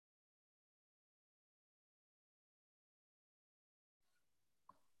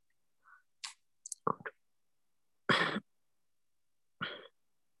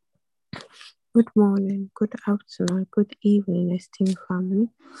Good morning, good afternoon, good evening, esteemed family,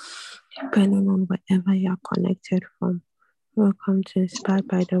 depending on wherever you are connected from. Welcome to Inspired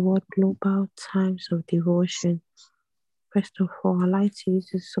by the Word Global Times of Devotion. First of all, I'd like to use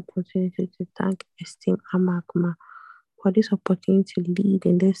this opportunity to thank esteemed Amakma for this opportunity to lead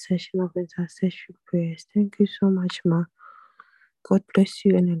in this session of intercessory prayers. Thank you so much, Ma. God bless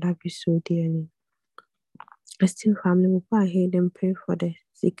you and I love you so dearly. Esteemed family, we'll go ahead and pray for the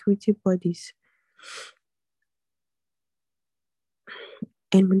security bodies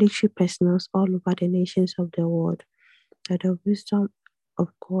and military personnel all over the nations of the world, that the wisdom of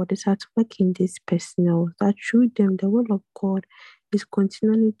God is at work in these personnel, that through them the will of God is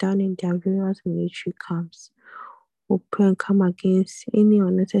continually done in their various military camps. We pray and come against any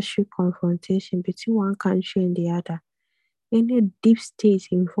unnecessary confrontation between one country and the other, any deep state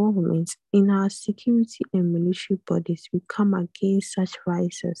involvement in our security and military bodies. We come against such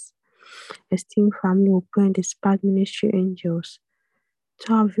vices. Esteemed family, we pray and dispatch ministry angels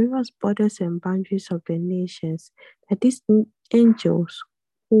to our various borders and boundaries of the nations, that these angels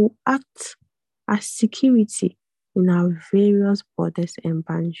will act as security in our various borders and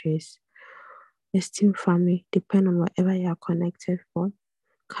boundaries. Esteemed family, depend on wherever you are connected from.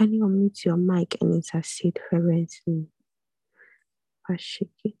 Can you unmute your mic and intercede fervently?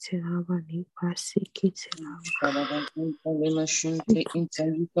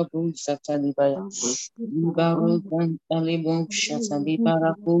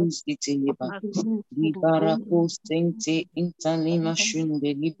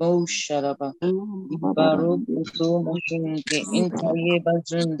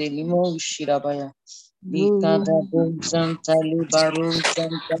 Likada Bozanta Libaro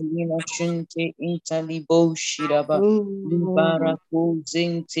Santa Lima Shunte Intalibo Shiraba Libarako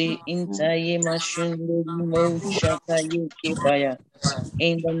Zente Intayema Shunde Limo Shata Yekebaya.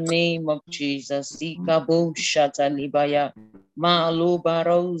 In the name of Jesus, Ikabo Shata Libaya Malo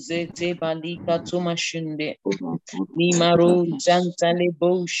Baro Zete Balika Tumashunde Limaro Zanta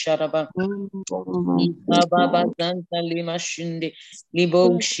Libo Sharaba Baba Santa Lima Shinde,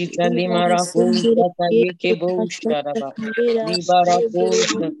 Libo Shita Limara Sata Yekebo Sharaba, Libara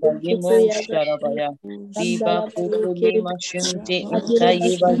Sata Limo Sharabaya, Liba Kutu Lima Shinte,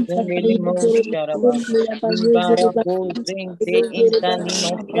 Intayeba Zunde Limo Sharaba, Libara Zente, Inta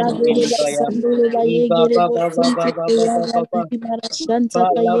Lima Shinde Libaya, Liba Baba Baba Baba Baba Baba.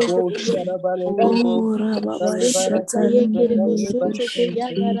 Bala bo sharaba lebo salibara sata yeba shinte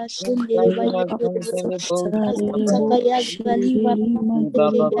salima shinte lebo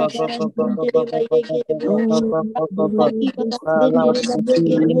baba baba baba baba baba baba baba baba bala sinte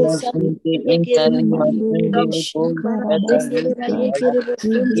lima shinte inta lima shinte lebo sata yeba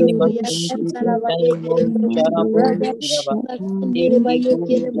lima shinte inta limo sharabo shiraba eke bo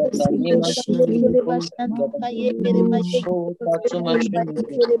sata lima shinte lebo shiraba Oh, Tatuma Shunde,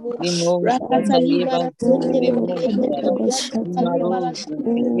 Limo, Shata Yeba, Limo, Sharaba, Limaro,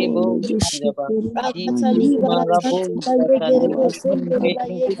 Libo, Shiraba, Iki, Marabo, Shata Lima Shunde,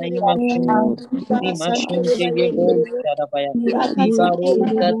 Intayima Shunde, Lima Shunde Yebo, Sharabaya,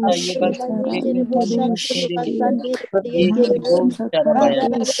 Libaro, Shata Yeba Shunde, Intayima Shunde, Yeki Bo, Sharabaya,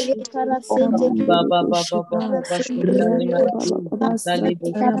 Baba Baba Baba Shunta Lima Shunde,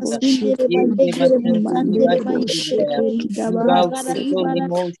 Intalibo, Shiraba, Yeki Mashunde, Lima Shunde, Liba kuto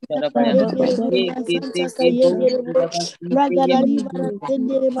limo sharabaya. Ye kete ke bo shiraba kite ye mashinde.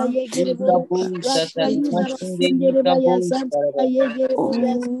 Lika bo shata lima shinde lika bo sharabaya.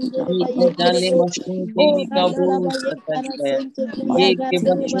 Ye intale mashinde lika bo shata libaya. Ye ke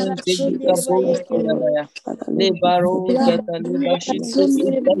bashunte lika bo sharabaya. Le baro shata liba shinde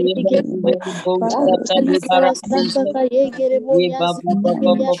ita ye mashinde libo shata libara kuto. Ye baba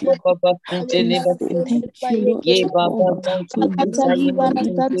baba baba baba shinte liba shinde. Ye baba zanti inta ye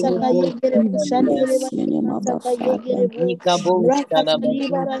mashinde libo shata libaya. Nikabo Shadaba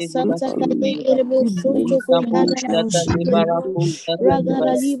Sinte Liba Shindeba. Nikabo Shata Libaraku Shata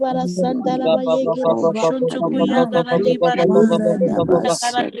Libaya. Liba Baba Baba Baba Baba Baba Baba Baba Baba Baba Baba.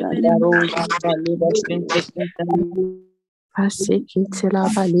 Laro Shita Liba Shinte Inta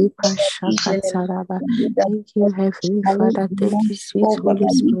Thank you, Heavenly Father. Thank you, sweet Holy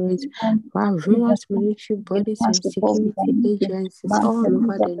Spirit, for our various military bodies and security agencies all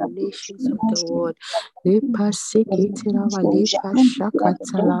over the nations of the world.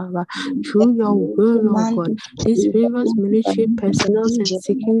 Through your will, Lord God, these various military personnel and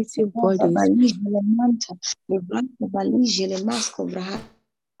security bodies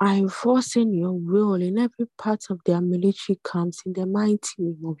are enforcing your will in every part of their military camps in the mighty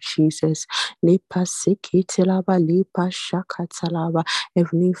name of Jesus. Lepa seketelaba, lepa shakatalaba.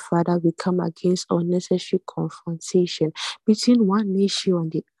 Heavenly Father, we come against unnecessary confrontation between one nation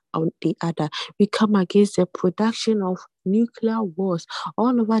on the other. We come against the production of nuclear wars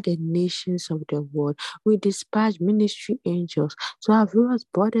all over the nations of the world. We dispatch ministry angels to have various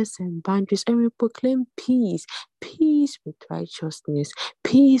borders and boundaries, and we proclaim peace, peace with righteousness,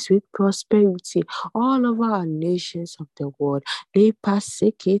 peace with prosperity all over our nations of the world. Lepa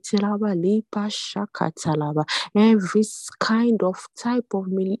seketelaba, lepa shakatalaba. Every kind of type of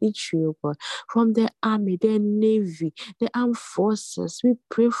military, oh God, from the army, the navy, the armed forces, we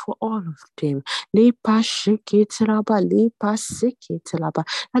pray for all of them. Lepa sheketelaba, lepa seketelaba.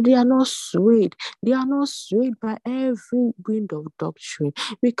 And they are not swayed. They are not swayed by every wind of doctrine.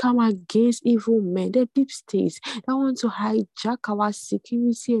 We come against evil men, the deep states that want to hijack our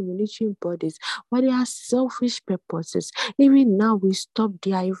security and military bodies for their selfish purposes. Even now, we stop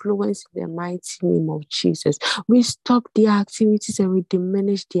their influence in the mighty name of Jesus. We stop their activities and we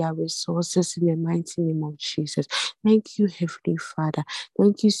diminish their resources in the mighty name of Jesus. Thank you, Heavenly Father.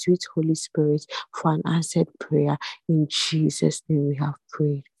 Thank you, sweet Holy Spirit, for an answered prayer. In Jesus' name we have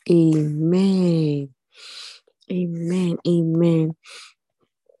prayed. Amen. Amen. Amen.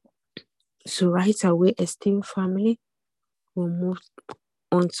 So right away, esteemed family, we'll move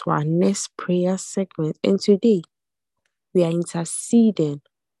on to our next prayer segment. And today, we are interceding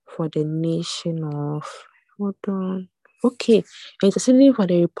for the nation of... Hold on. Okay. Interceding for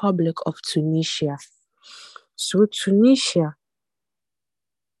the Republic of Tunisia. So Tunisia...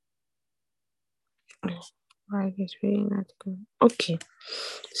 Okay.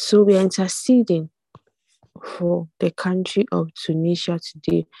 So we are interceding for the country of Tunisia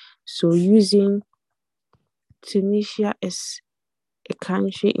today. So using Tunisia as a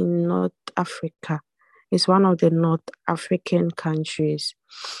country in North Africa. It's one of the North African countries.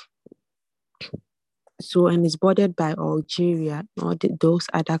 So, and it's bordered by Algeria, or those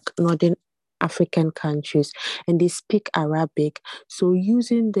other Northern African countries, and they speak Arabic. So,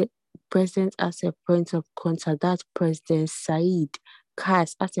 using the president as a point of contact, that's President Said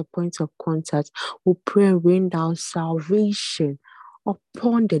Kaz as a point of contact, we pray and rain down salvation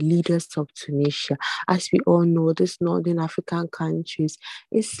upon the leaders of Tunisia. As we all know, these Northern African countries,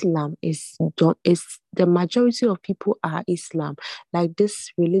 Islam is the majority of people are Islam. Like,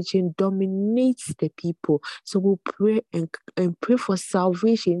 this religion dominates the people. So we'll pray and pray for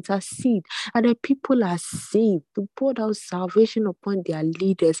salvation, intercede, and the people are saved. To pour out salvation upon their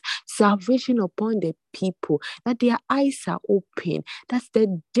leaders, salvation upon the people, that their eyes are open. That's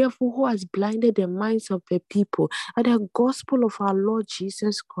the devil who has blinded the minds of the people, and the gospel of our Lord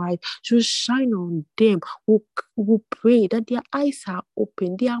Jesus Christ should shine on them. We pray that their eyes are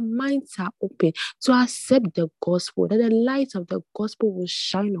open, their minds are open to accept the gospel, that the light of the gospel will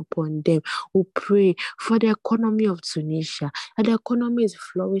shine upon them. We pray for the economy of Tunisia, and the economy is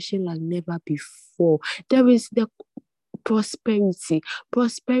flourishing like never before. There is the prosperity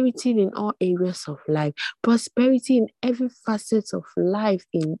in all areas of life, prosperity in every facet of life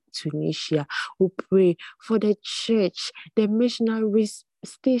in Tunisia. We pray for the church, the missionaries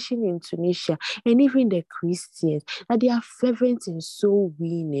stationed in Tunisia, and even the Christians, that they are fervent and soul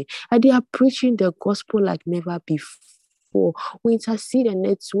winning, and they are preaching the gospel like never before. We intercede and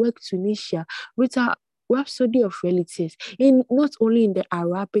network Tunisia with our rhapsody of relatives, in not only in the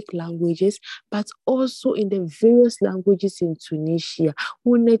Arabic languages, but also in the various languages in Tunisia.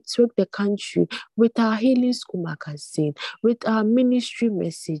 We network the country with our Healing School magazine, with our ministry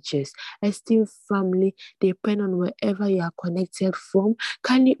messages. Esteemed family, depend on wherever you are connected from.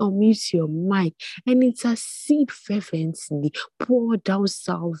 Kindly unmute your mic and intercede fervently. Pour down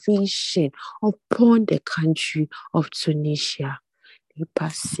salvation upon the country of Tunisia. Lipa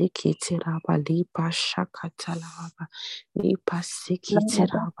seketeraba, lipa shakatalaba, lipa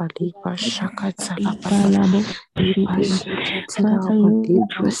seketeraba, lipa shakatalaba, lipa Father, seketeraba, Lord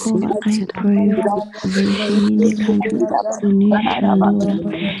lipa Jehovah, I seketeraba, pray for salvation in the country of Tunisia, Lord.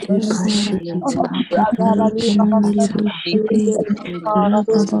 lipa Lord, seketeraba, Katali lipa Kamandiri shakatalaba, Bushite,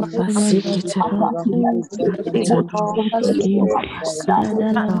 Rababa lipa Baba seketeraba, lipa shakatalaba, Bushite, lipa Kadala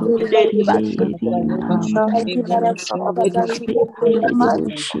seketeraba, Bushite, lipa Rima shakatalaba, Bushite,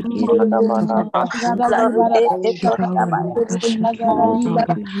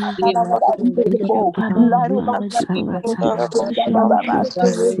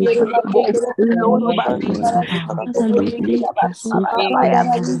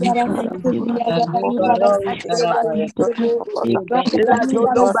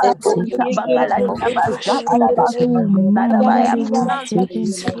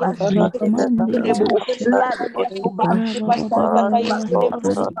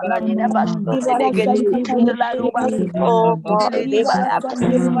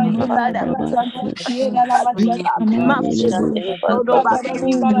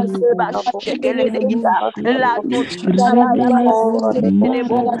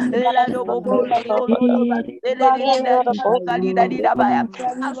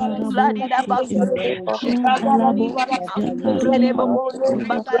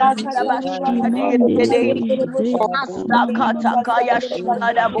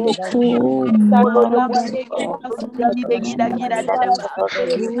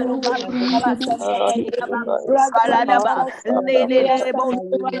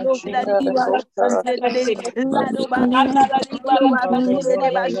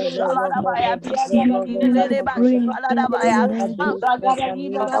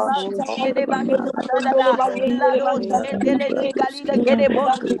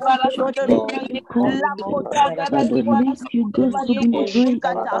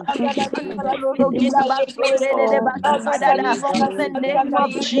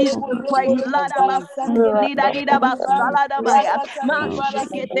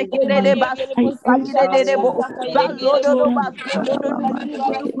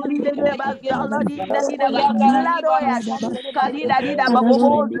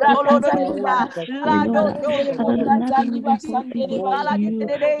 do Father, shekele nothing is impossible to you. Holy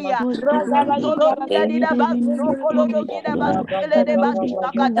Spirit, Solo gida di da ba sokolo do gida ba sele de ba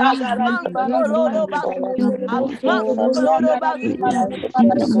sakata ma solo do ba sakata ma solo do ba in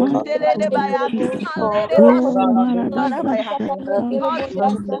the sele de ba ya ma le de ba Oh, solo de ba ya. God,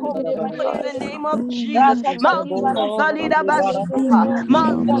 we come before you in the name of Jesus. Ma sali da ba shaka ma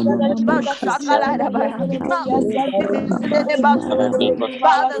ba shakala da ba ya ma sele de ba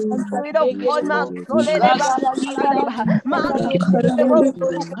by the Spirit of God, ma sole de ba shakala da ba ma sele de ba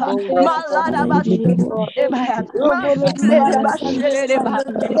suka ma la da ba Ebaya, Masilere Bashere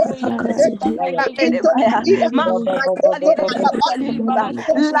Ba, Ebaya, Masali Ba,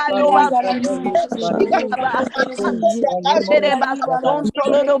 Lado Ba, Lede Bason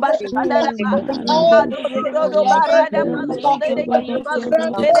Tolo Bashada Ba, Lado Dodo Barada Basole de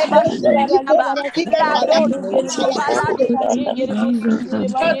Basole de Bashada Ba, Lado Baladi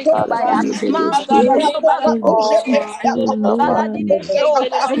Jesus, Baya, Masolo Baladi do,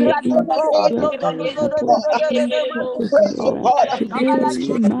 Lado today,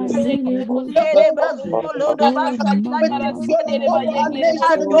 Mandele Bosa, oh, Mama,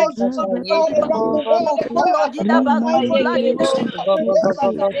 Jesus, Mandele Bosa,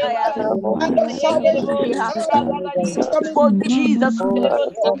 for Mama, Jesus.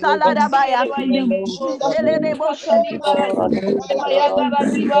 Saladabaya. in the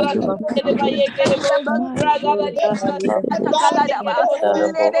Atakaladaba,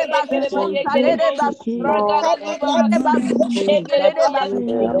 lede basonta, lede basonta,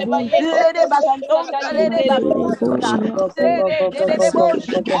 lede basonta, lede basonta, lede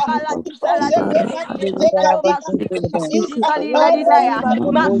boshika la saladi, lede basonta, lidaya,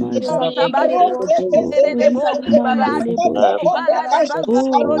 masonta basonta, lede bo, lade balada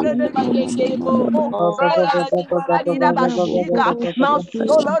basolo de bo, balida bashika,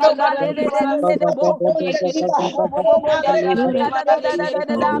 masolo do balede de bo, bo bo bo bo da da da da da da da da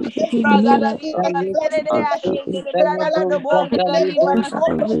da da.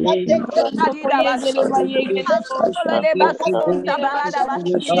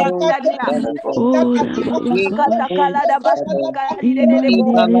 Oh, Rabbi Baba, Katakala da bashika de bo,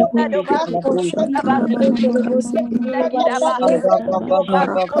 Imandele do Boshi, Kama Mama,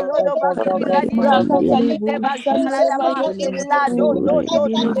 basolo do basila di Mandele de bashala da ba la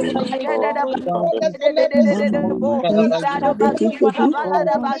Oh, Rendele da ba Mama, la do basika bala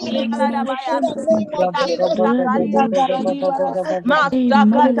da bashala da ba ya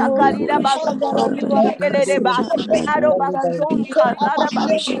Masakata kalida basele de ba lado basonta lada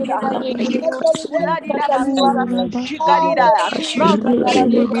basita ladida bashikalida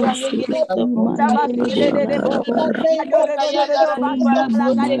basele de bo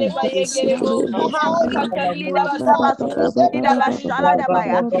do bashala kalida Masakalida basida bashala da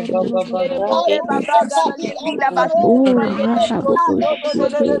baya baba galida basida Oh, Radaboshi,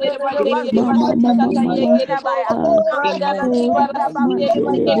 Mama, Mama, Mama, Oh, my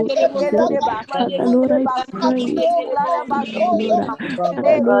terrible soul. Father Lord,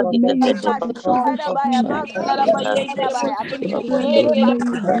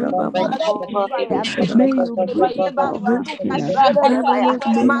 I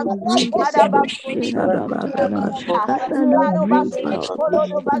pray. Lord, Father Lord, may you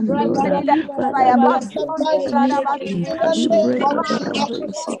be glorified. Father Lord, may you bring vindication. May you bring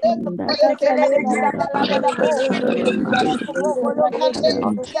salvation. Father Lord, may you bring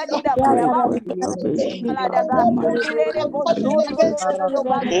salvation. Father Lord, bring salvation,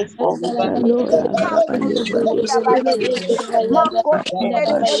 Lord. Father Lord, we pray for salvation in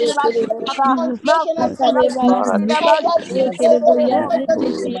that we pray for salvation in the mighty name of Jesus. Lord,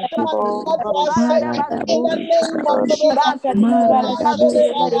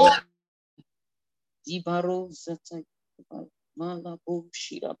 Ibaro zata mala bo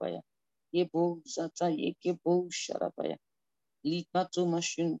shirabaya. Yebo zata yekebo sharabaya. Likato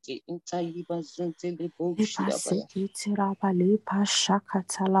mashunte intayiba zunte lebo shirabaya.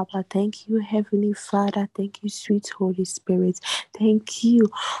 Thank you, Heavenly Father. Thank you, sweet Holy Spirit. Thank you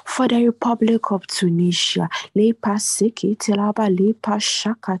for the Republic of Tunisia. We pray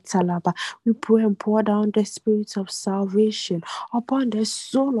and pour down the spirit of salvation upon the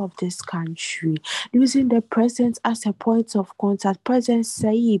soul of this country, using the present as a point of contact. Present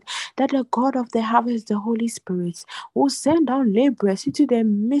said that the God of the harvest, the Holy Spirit, will send down laborers into the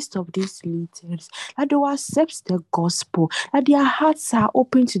midst of these leaders, that they will accept the gospel, that their hearts are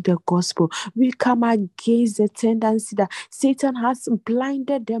open to the gospel. We come against the tendency that Satan has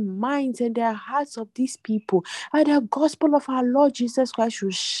blinded the minds and the hearts of these people, and the gospel of our Lord Jesus Christ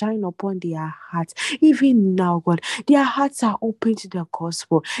will shine upon their hearts. Even now, God, their hearts are open to the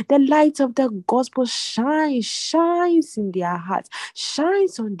gospel. The light of the gospel shines in their hearts,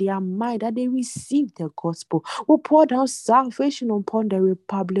 shines on their mind, that they receive the gospel. We pour down salvation upon the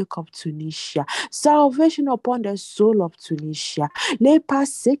Republic of Tunisia, salvation upon the soul of Tunisia. We pray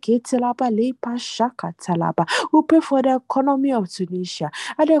for the economy of Tunisia,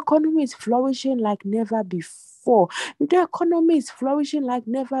 and the economy is flourishing like never before. The economy is flourishing like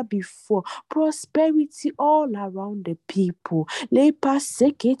never before. Prosperity all around the people. We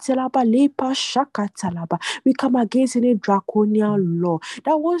come against any draconian law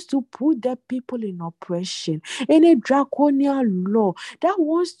that wants to put the people in oppression, any draconian law that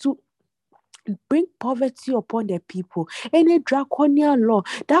wants to bring poverty upon the people, any draconian law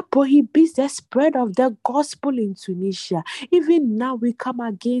that prohibits the spread of the gospel in Tunisia. Even now, we come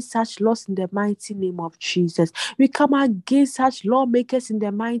against such laws in the mighty name of Jesus. We come against such lawmakers in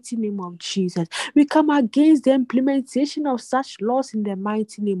the mighty name of Jesus. We come against the implementation of such laws in the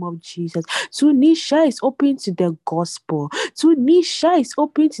mighty name of Jesus. Tunisia is open to the gospel. Tunisia is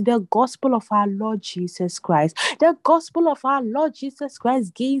open to the gospel of our Lord Jesus Christ. The gospel of our Lord Jesus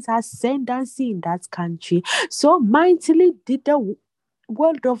Christ gains ascendancy in that country. So mightily did the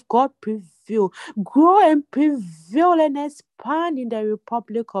word of God prevail, grow and prevail and expand in the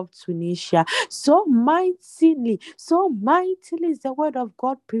Republic of Tunisia. So mightily is the word of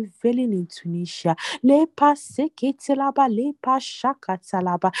God prevailing in Tunisia. We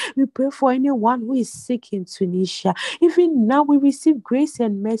pray for anyone who is sick in Tunisia. Even now, we receive grace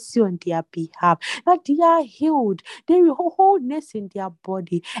and mercy on their behalf, that they are healed. There is wholeness in their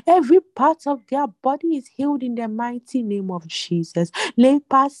body. Every part of their body is healed in the mighty name of Jesus. We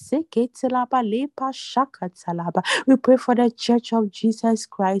pray for the Church of Jesus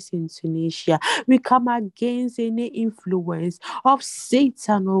Christ in Tunisia. We come against any influence of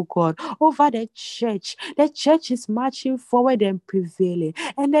Satan, oh God, over the church. The church is marching forward and prevailing,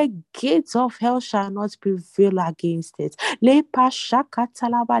 and the gates of hell shall not prevail against it. The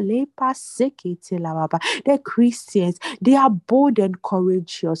Christians, they are bold and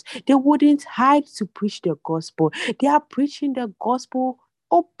courageous. They wouldn't hide to preach the gospel. They are preaching the gospel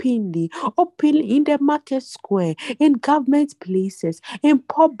openly in the market square, in government places, in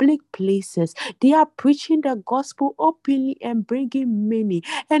public places. They are preaching the gospel openly and bringing many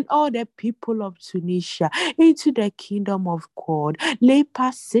and all the people of Tunisia into the kingdom of God. We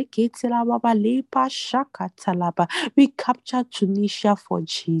capture Tunisia for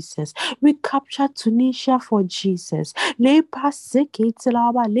Jesus. We capture Tunisia for Jesus.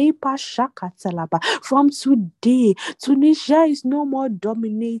 From today, Tunisia is no more dominated.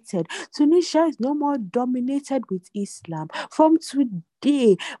 Tunisia is no more dominated with Islam. From today,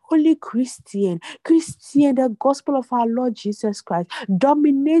 today, Holy Christian, the gospel of our Lord Jesus Christ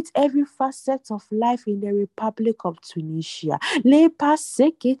dominates every facet of life in the Republic of Tunisia. Lepa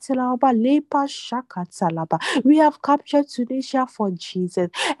seketelaba, lepa shakatalaba. We have captured Tunisia for Jesus,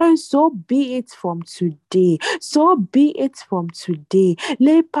 and so be it from today. So be it from today.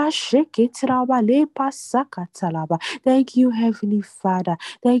 Lepa sheketelaba, lepa sakatalaba. Thank you, Heavenly Father.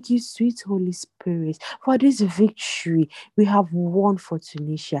 Thank you, sweet Holy Spirit, for this victory we have won for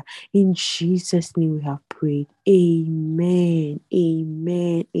Tunisia. In Jesus' name we have prayed. Amen.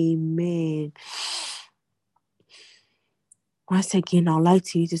 Amen. Amen. Once again, I'd like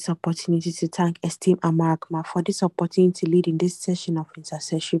to use this opportunity to thank esteemed Ama Akma for this opportunity to lead in this session of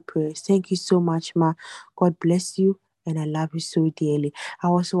intercessory prayers. Thank you so much, Ma. God bless you, and I love you so dearly. I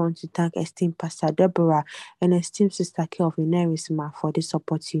also want to thank esteemed Pastor Deborah and esteemed Sister Kelvin Ma for this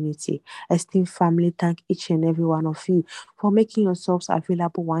opportunity. Esteemed family, thank each and every one of you for making yourselves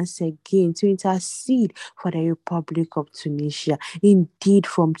available once again to intercede for the Republic of Tunisia. Indeed,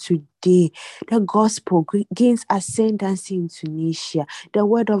 from today, the gospel gains ascendancy in Tunisia. The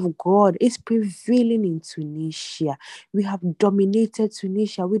word of God is prevailing in Tunisia. We have dominated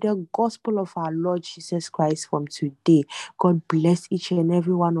Tunisia with the gospel of our Lord Jesus Christ from today. God bless each and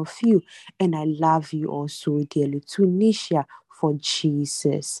every one of you, and I love you all so dearly. Tunisia for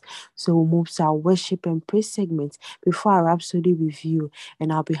Jesus. So we'll move to our worship and praise segment before our Rhapsody review,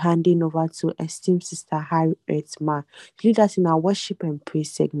 and I'll be handing over to esteemed Sister Harriet Ma to lead us in our worship and praise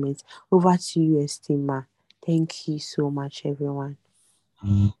segment. Over to you, Estima. Thank you so much, everyone.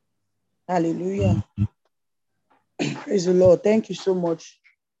 Hallelujah. Praise the Lord. Thank you so much,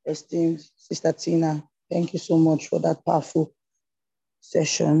 esteemed Sister Tina. Thank you so much for that powerful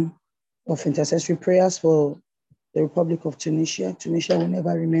session of intercessory prayers for the Republic of Tunisia. Tunisia will never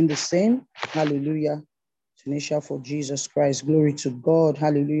remain the same. Hallelujah. Tunisia for Jesus Christ. Glory to God.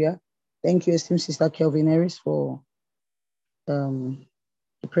 Hallelujah. Thank you, esteemed Sister Kelvin Harris, for the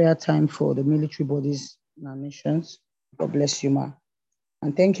prayer time for the military bodies in our nations. God bless you, Ma.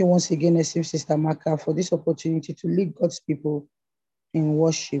 And thank you once again, esteemed Sister Maka, for this opportunity to lead God's people in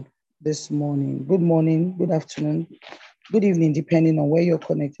worship this morning. Good morning, good afternoon, good evening, depending on where you're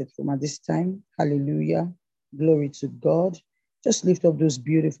connected from at this time. Hallelujah. Glory to God. Just lift up those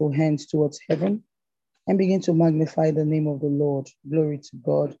beautiful hands towards heaven and begin to magnify the name of the Lord. Glory to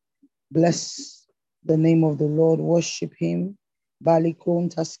God. Bless the name of the Lord. Worship him. Balikon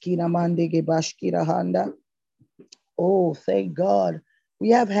taskina mandege bashkira handa. Oh, thank God.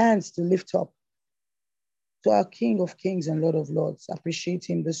 We have hands to lift up to our King of Kings and Lord of Lords. Appreciate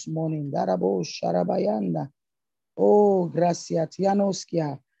him this morning. Darabo Sharabayanda. Oh, Gracia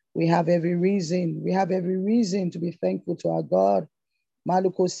Tianoskia. We have every reason to be thankful to our God.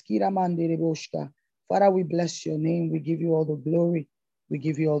 Malukoskira Mandereboshka. Father, we bless your name. We give you all the glory. We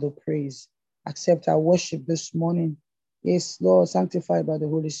give you all the praise. Accept our worship this morning. Yes, Lord, sanctified by the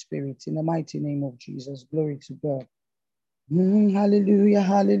Holy Spirit. In the mighty name of Jesus. Glory to God. Hallelujah,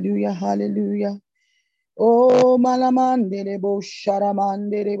 hallelujah, hallelujah. Oh, malamandele bo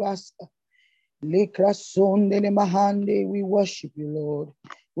sharamandele basta. Likrasondele mahande. We worship you, Lord.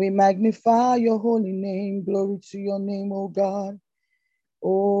 We magnify your holy name. Glory to your name, oh God.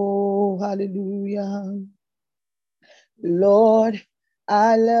 Oh, hallelujah. Lord,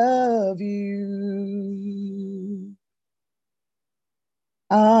 I love you.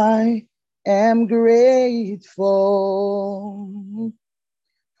 I am grateful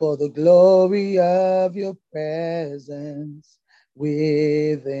for the glory of your presence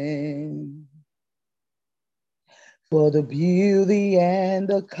within, for the beauty and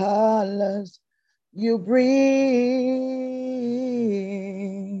the colors you bring.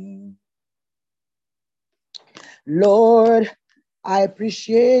 Lord, I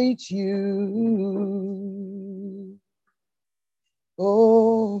appreciate you.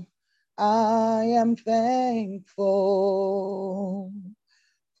 Oh, I am thankful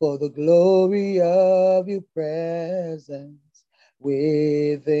for the glory of your presence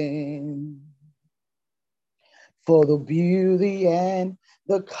within, for the beauty and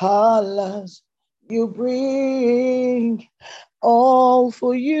the colors you bring, all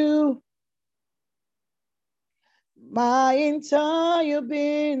for you. My entire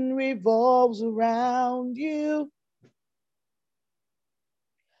being revolves around you.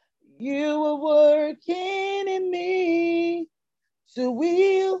 You are working in me to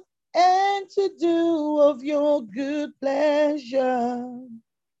will and to do of your good pleasure,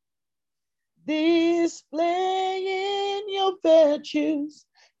 displaying your virtues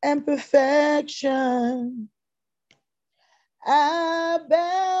and perfection,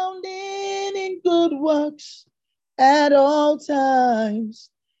 abounding in good works at all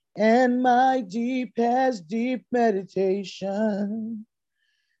times, and my deepest deep meditation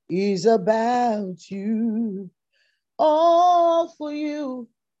is about you, all for you,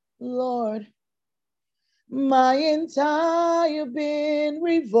 Lord. My entire being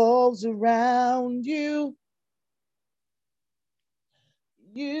revolves around you.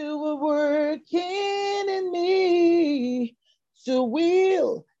 You were working in me to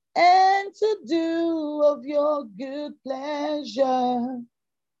will and to do of your good pleasure,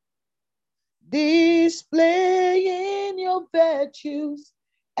 displaying your virtues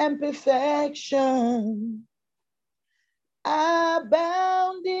and perfection,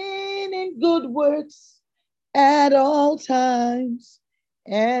 abounding in good works at all times,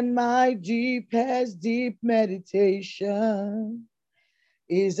 and my deepest deep meditation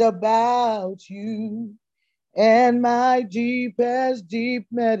is about you, and my deepest deep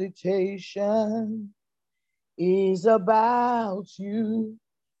meditation is about you,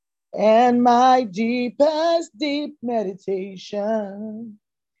 and my deepest deep meditation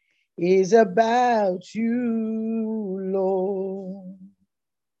is about you, Lord.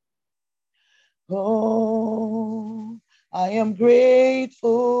 Oh, I am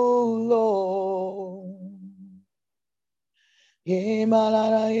grateful, Lord.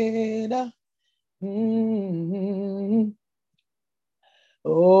 Himalaya.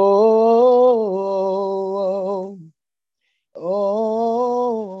 Oh,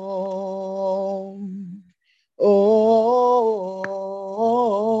 oh, oh,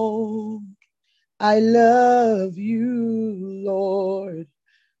 I love you, Lord.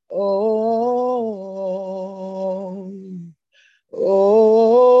 Oh,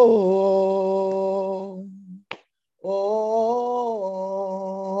 oh, oh,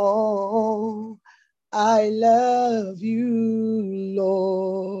 I love you,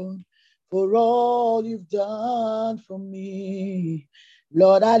 Lord, for all you've done for me.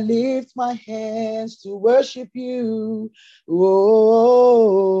 Lord, I lift my hands to worship you. Oh,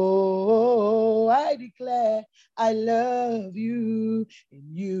 I declare I love you.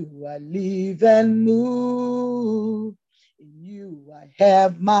 In you I live and move. In you I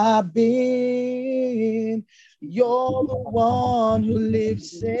have my being. You're the one who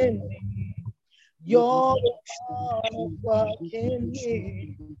lives in me. You're the one who works in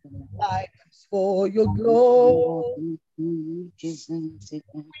me. Life is for your glory.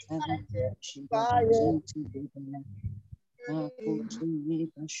 Fire.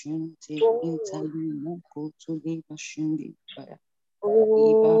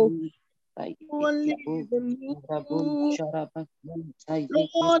 Oh, only the move. Lord,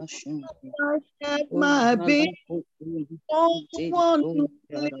 I have my being. You're the one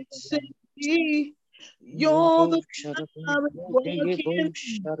who lives in me. You're the fire working.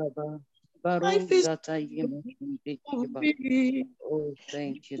 Life is for me. Oh,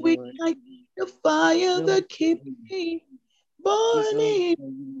 thank you, We Lord. like the fire that keeps me It's all burning for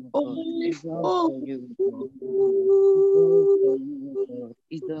you, God. only It's all for for you, God. It's all for you. you, God.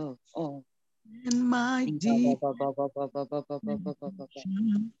 It's all. And my Ba ba deep ba ba ba ba ba ba ba ba ba ba ba ba.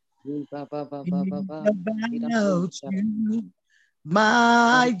 meditation Ba ba ba ba ba is ba. about you.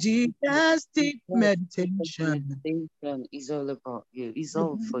 My deepest deep meditation Meditation is all about you. It's is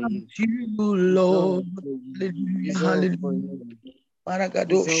all for about you. you, It's all Lord. for you. Hallelujah, It's all for hallelujah. you.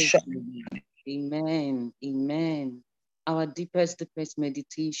 It's all Paragadosha. for you. Amen. Amen. Our deepest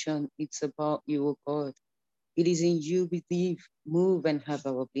meditation, it's about you, O God. It is in you we live, move, and have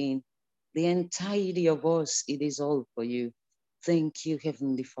our being. The entirety of us, it is all for you. Thank you,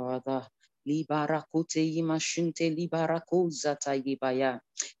 Heavenly Father. Libarakute yimashunte libarakuzata yibaya.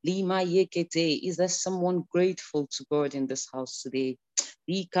 Lima yekete. Is there someone grateful to God in this house today?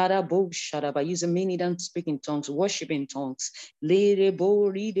 Ikarabo shadaba. Use a minute and speak in tongues, worship in tongues.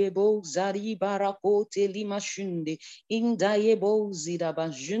 Lerebo ridebo zari barakote limashunde. Indayebo zidaba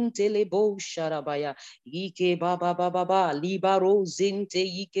junte lebo shadabaya. Ike baba baba ba libaro zente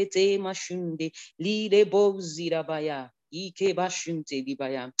ikete mashunde lidebo zidabaya. Ike bashunte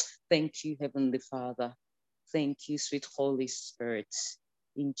libaya. Thank you, Heavenly Father. Thank you, sweet Holy Spirit.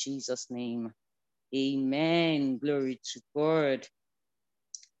 In Jesus' name. Amen. Glory to God.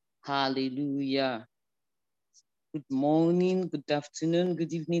 Hallelujah. Good morning, good afternoon,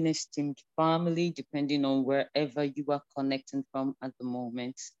 good evening, esteemed family, depending on wherever you are connecting from at the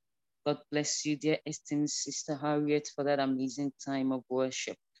moment. God bless you, dear esteemed Sister Harriet, for that amazing time of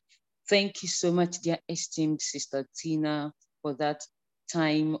worship. Thank you so much, dear esteemed Sister Tina, for that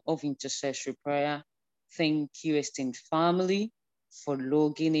time of intercessory prayer. Thank you, esteemed family, for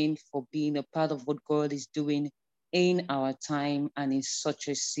logging in, for being a part of what God is doing in our time and in such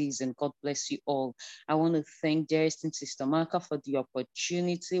a season. God bless you all. I want to thank dearest Sister Marka for the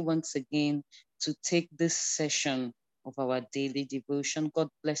opportunity once again to take this session of our daily devotion. God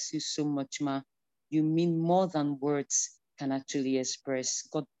bless you so much, Ma. You mean more than words can actually express.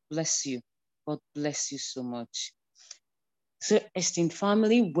 God bless you. God bless you so much. So, esteemed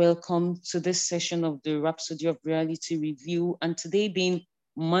family, welcome to this session of the Rhapsody of Reality Review. And today being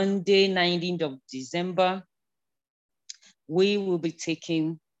Monday, 19th of December, we will be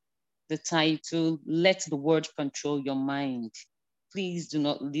taking the title, Let the Word Control Your Mind. Please do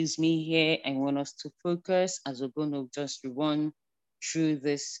not lose me here. I want us to focus as we're going to just run through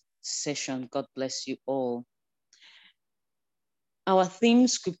this session. God bless you all. Our theme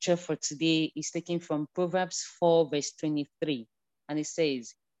scripture for today is taken from Proverbs 4, verse 23. And it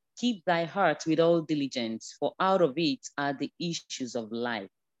says, keep thy heart with all diligence, for out of it are the issues of life.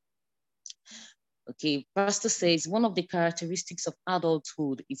 Okay, Pastor says, one of the characteristics of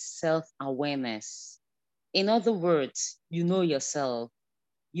adulthood is self-awareness. In other words, you know yourself.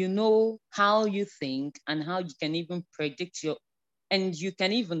 You know how you think and how you can even predict your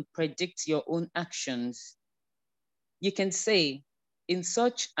own actions. You can say, in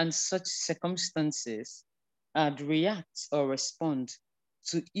such and such circumstances, I'd react or respond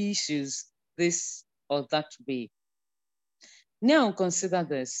to issues this or that way. Now consider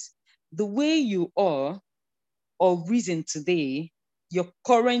this. The way you are or reason today, your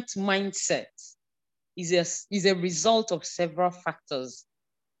current mindset is a result of several factors.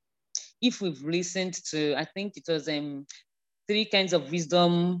 If we've listened to, I think it was 3 Kinds of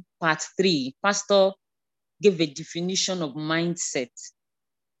Wisdom, part 3, Pastor gave a definition of mindset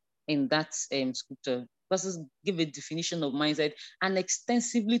in that scripture. Pastors give a definition of mindset and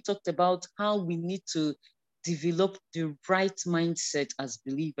extensively talked about how we need to develop the right mindset as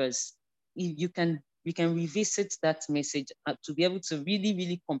believers. We can revisit that message to be able to really,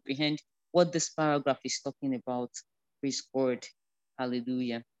 really comprehend what this paragraph is talking about. Praise God.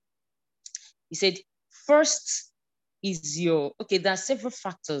 Hallelujah. He said, first is there are several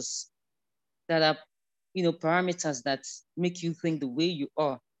factors that are, parameters that make you think the way you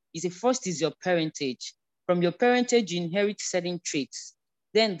are. He said, first is your parentage. From your parentage, you inherit certain traits.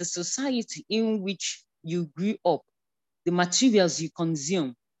 Then the society in which you grew up, the materials you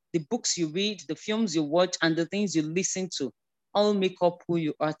consume, the books you read, the films you watch, and the things you listen to all make up who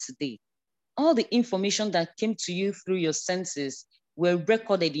you are today. All the information that came to you through your senses were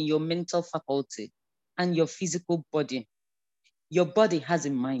recorded in your mental faculty and your physical body. Your body has a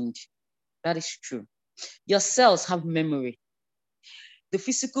mind. That is true. Your cells have memory. The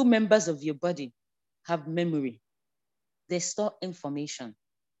physical members of your body have memory. They store information.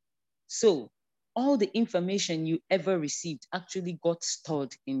 So all the information you ever received actually got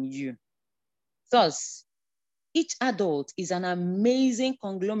stored in you. Thus, each adult is an amazing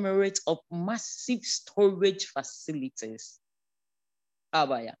conglomerate of massive storage facilities.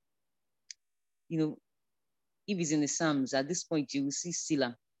 Abaya. If it's in the Psalms, at this point, you will see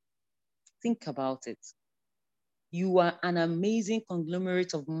Sila. Think about it. You are an amazing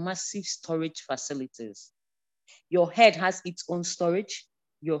conglomerate of massive storage facilities. Your head has its own storage,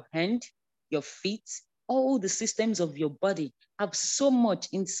 your hand, your feet, all the systems of your body have so much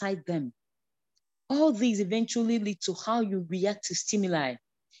inside them. All these eventually lead to how you react to stimuli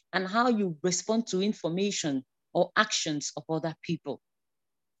and how you respond to information or actions of other people.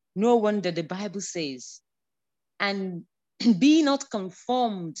 No wonder the Bible says, and be not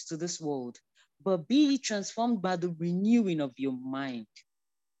conformed to this world, but be transformed by the renewing of your mind,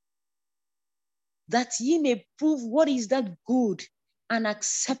 that ye may prove what is that good and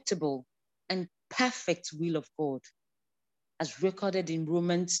acceptable and perfect will of God, as recorded in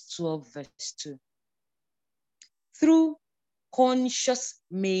Romans 12, verse 2. Through conscious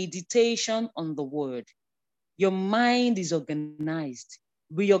meditation on the word, your mind is organized,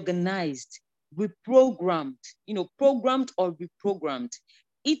 reorganized, reprogrammed, programmed or reprogrammed.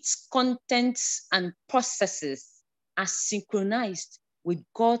 Its contents and processes are synchronized with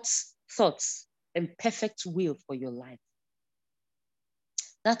God's thoughts and perfect will for your life.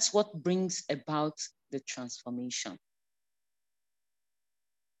 That's what brings about the transformation.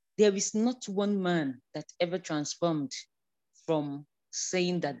 There is not one man that ever transformed from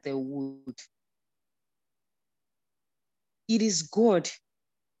saying that they would. It is God.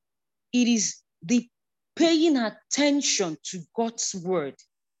 It is the paying attention to God's word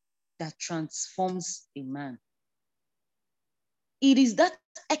that transforms a man. It is that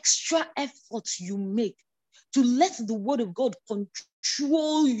extra effort you make to let the word of God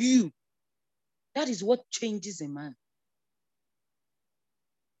control you. That is what changes a man.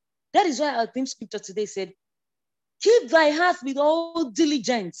 That is why our theme scripture today said, Keep thy heart with all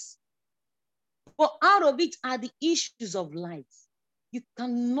diligence, for out of it are the issues of life. You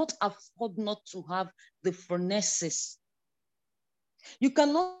cannot afford not to have the furnaces. You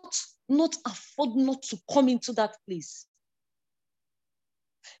cannot not afford not to come into that place.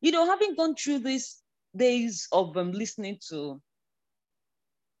 Having gone through these days of listening to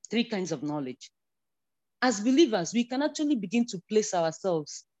 3 kinds of knowledge, as believers, we can actually begin to place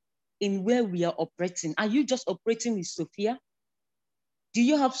ourselves in where we are operating. Are you just operating with Sophia? Do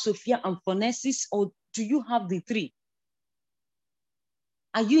you have Sophia and Phonesis, or do you have the 3?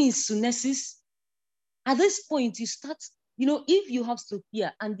 Are you in Sunesis? At this point, you start, if you have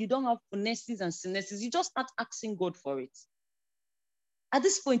Sophia and you don't have Phonesis and Sunesis, you just start asking God for it. At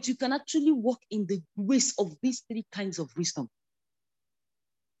this point, you can actually walk in the grace of these 3 kinds of wisdom.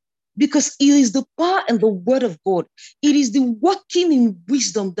 Because it is the power and the word of God. It is the working in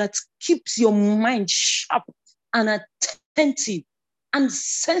wisdom that keeps your mind sharp and attentive and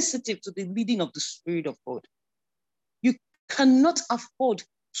sensitive to the leading of the Spirit of God. You cannot afford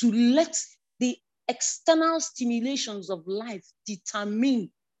to let the external stimulations of life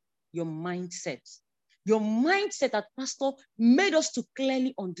determine your mindset. Your mindset, that Pastor made us to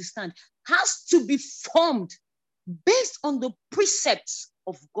clearly understand, has to be formed based on the precepts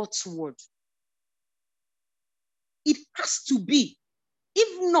of God's word. It has to be.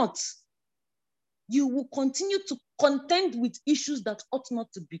 If not, you will continue to contend with issues that ought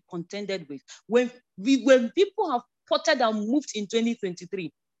not to be contended with. When people have potted and moved in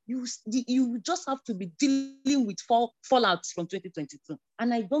 2023, you just have to be dealing with fallouts from 2022.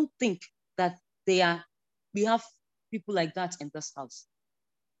 And I don't think that we have people like that in this house.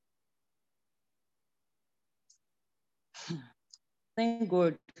 Thank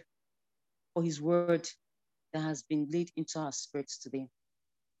God for his word that has been laid into our spirits today.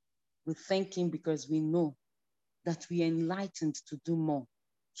 We thank him because we know that we are enlightened to do more,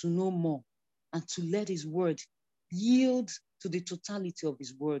 to know more, and to let his word yield to the totality of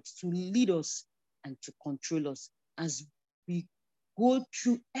his words, to lead us and to control us as we go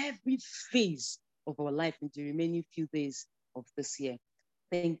through every phase of our life in the remaining few days of this year.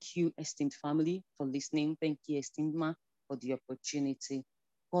 Thank you, esteemed family, for listening. Thank you, esteemed Ma, for the opportunity.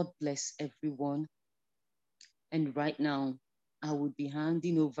 God bless everyone. And right now, I would be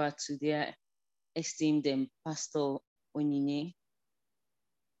handing over to their esteemed Pastor Onyinye.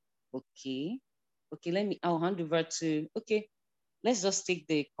 Okay, I'll hand over to, let's just take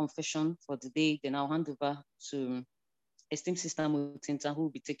the confession for the day, then I'll hand over to esteemed Sister Mutinta, who will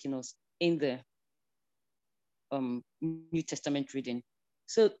be taking us in the New Testament reading.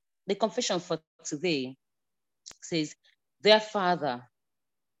 So the confession for today says, "Dear Father,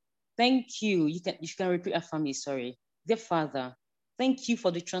 thank you." You can repeat after me, sorry. "Dear Father, thank you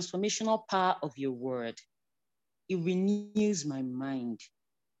for the transformational power of your word. It renews my mind.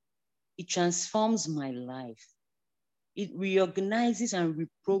 It transforms my life. It reorganizes and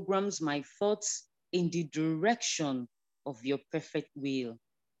reprograms my thoughts in the direction of your perfect will.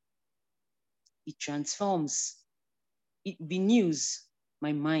 It transforms, it renews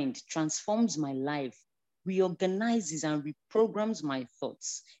my mind, transforms my life, reorganizes and reprograms my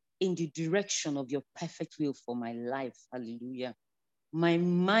thoughts in the direction of your perfect will for my life." Hallelujah. My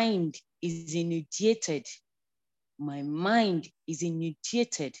mind is inundated. My mind is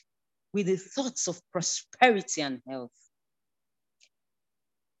inundated with the thoughts of prosperity and health,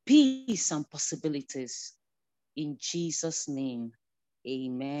 peace and possibilities. In Jesus' name,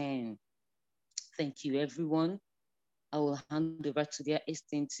 amen. Thank you, everyone. I will hand over to their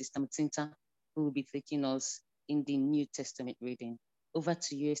esteemed Sister Mutinta, who will be taking us in the New Testament reading. Over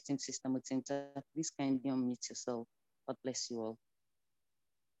to you, esteemed Sister Mutinta. Please kindly unmute yourself. God bless you all.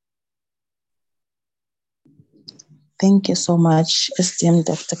 Thank you so much, esteemed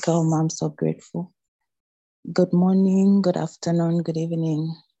Dr. Kelma. I'm so grateful. Good morning, good afternoon, good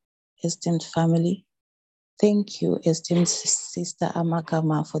evening, esteemed family. Thank you, esteemed Sister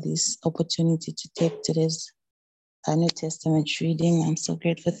Amakama, for this opportunity to take today's New Testament reading. I'm so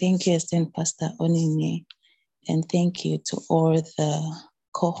grateful. Thank you, esteemed Pastor Onyinye, and thank you to all the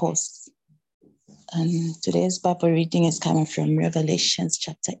co-hosts. And today's Bible reading is coming from Revelations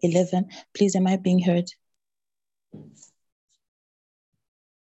chapter 11. Please, am I being heard?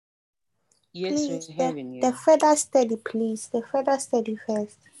 Yes, Please, we're hearing you. the further study, please. The further study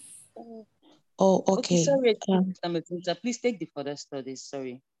first. Oh, okay. Sorry, please take the further studies.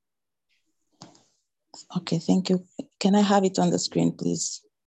 Sorry. Okay, thank you. Can I have it on the screen, please?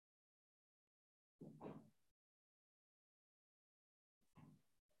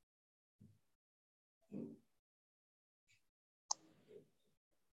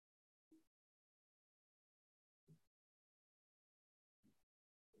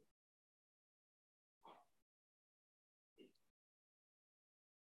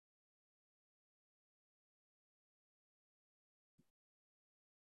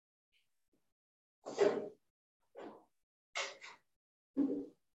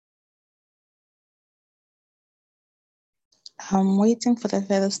 I'm waiting for the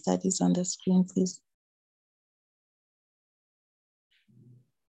further studies on the screen, please.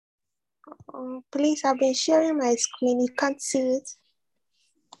 Please, I've been sharing my screen. You can't see it.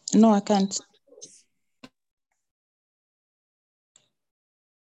 No, I can't.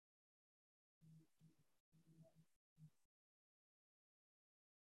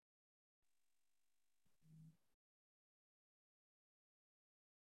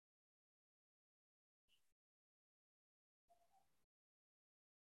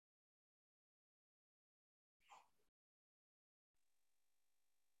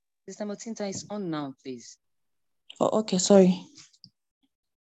 Sister Matinta is on now, please. Oh, okay, sorry.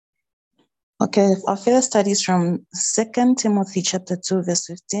 Okay, our further studies from 2 Timothy chapter 2, verse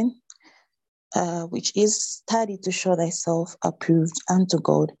 15, which is study to show thyself approved unto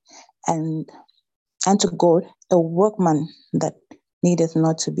God, and unto God, a workman that needeth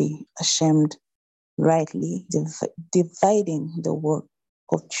not to be ashamed, rightly dividing the word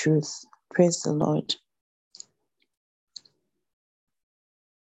of truth. Praise the Lord.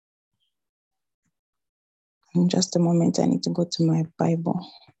 In just a moment, I need to go to my Bible.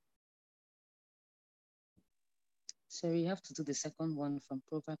 So you have to do the second one from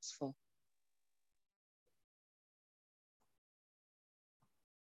Proverbs 4.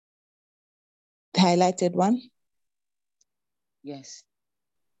 The highlighted one? Yes.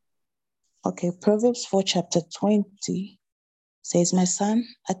 Okay, Proverbs 4, chapter 20 says, My son,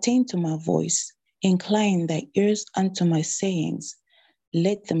 attend to my voice, incline thy ears unto my sayings,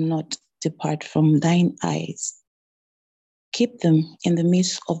 let them not depart from thine eyes. Keep them in the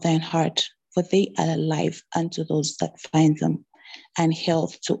midst of thine heart, for they are life unto those that find them, and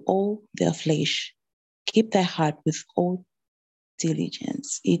health to all their flesh. Keep thy heart with all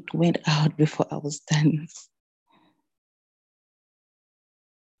diligence. It went out before I was done.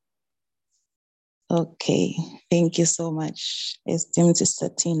 Okay, thank you so much, esteemed Sister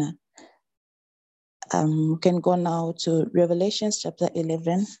Tina. We can go now to Revelation chapter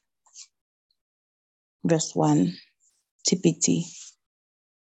 11, verse 1, TPT.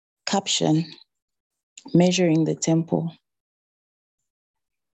 Caption, measuring the temple.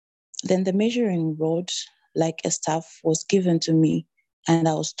 Then the measuring rod, like a staff, was given to me, and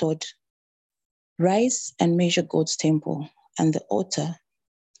I was told, rise and measure God's temple and the altar,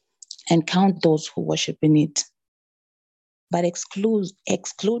 and count those who worship in it. But exclude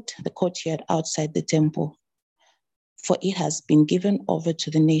the courtyard outside the temple, for it has been given over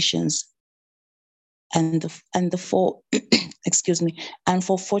to the nations. And for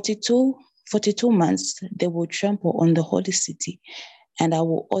 42 months they will trample on the holy city, and I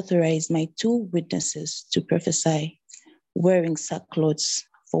will authorize my 2 witnesses to prophesy, wearing sackcloth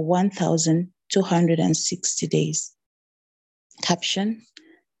for 1,260 days. Caption,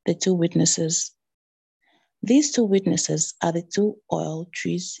 the 2 witnesses. These 2 witnesses are the 2 olive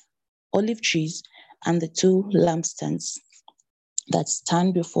trees, and the 2 lampstands that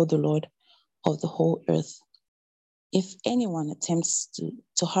stand before the Lord of the whole earth. If anyone attempts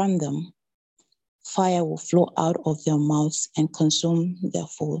to harm them, fire will flow out of their mouths and consume their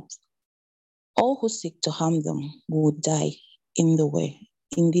foes. All who seek to harm them will die in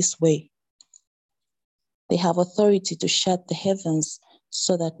this way. They have authority to shut the heavens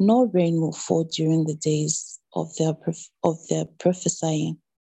so that no rain will fall during the days of their prophesying.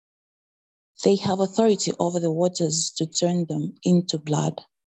 They have authority over the waters to turn them into blood,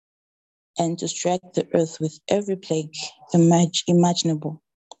 and to strike the earth with every plague imaginable,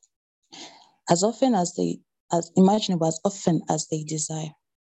 as often as they desire.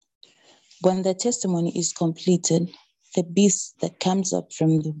 When the testimony is completed, the beast that comes up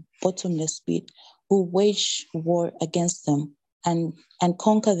from the bottomless pit will wage war against them and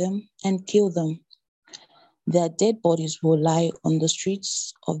conquer them and kill them. Their dead bodies will lie on the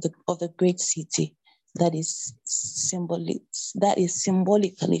streets of the great city that is symbolically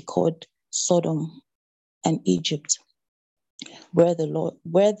called Sodom and Egypt, where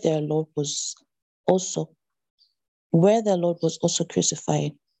their Lord was also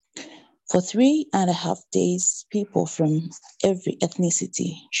crucified. For 3.5 days, people from every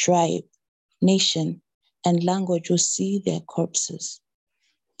ethnicity, tribe, nation, and language will see their corpses.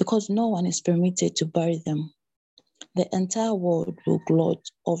 Because no one is permitted to bury them, the entire world will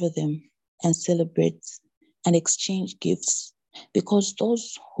gloat over them and celebrate and exchange gifts, because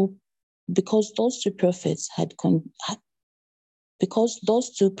those 2 prophets had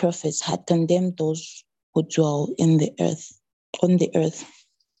condemned those who dwell on the earth.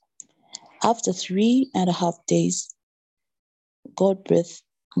 After 3.5 days,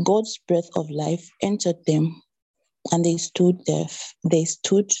 God's breath of life entered them, and they stood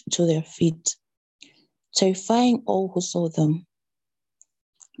to their feet. terrifying all who saw them.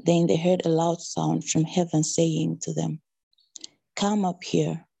 Then they heard a loud sound from heaven saying to them, "Come up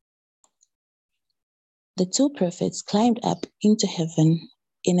here." The two prophets climbed up into heaven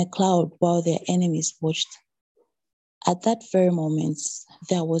in a cloud while their enemies watched. At that very moment,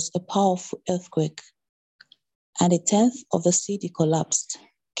 there was a powerful earthquake, and a tenth of the city collapsed,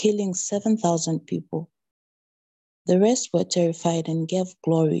 killing 7,000 people. The rest were terrified and gave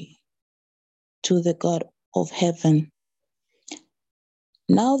glory to the God of heaven.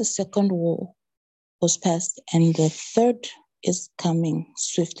 Now the second war was past, and the third is coming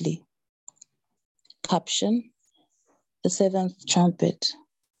swiftly. Caption: the seventh trumpet.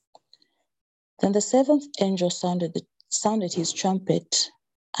 Then the seventh angel sounded his trumpet,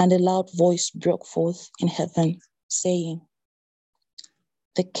 and a loud voice broke forth in heaven, saying,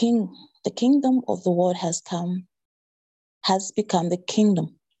 The kingdom of the world has become the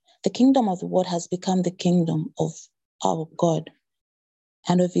kingdom. The kingdom of the world has become the kingdom of our God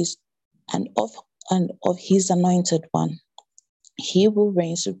and of his anointed one. He will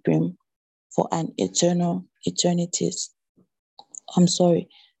reign supreme for an eternities. I'm sorry.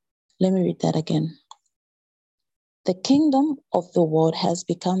 Let me read that again. The kingdom of the world has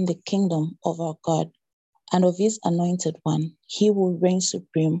become the kingdom of our God and of his anointed one. He will reign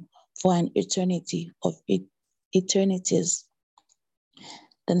supreme for an eternity of eternities.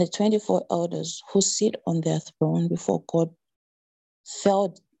 Then the 24 elders who sit on their throne before God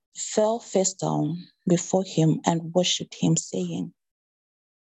fell face down before him and worshipped him, saying,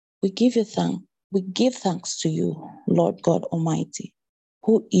 We give thanks to you, Lord God Almighty,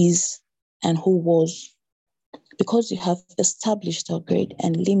 who is and who was, because you have established our great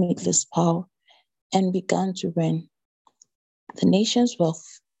and limitless power and began to reign. The nations were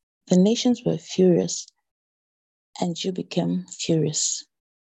furious, and you became furious.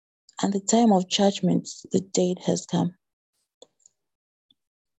 And the time of judgment, the date has come.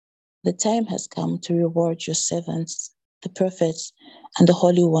 The time has come to reward your servants, the prophets, and the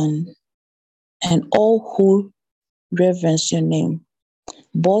Holy One, and all who reverence your name,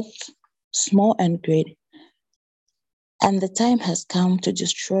 both small and great. And the time has come to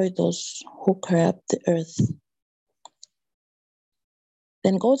destroy those who corrupt the earth.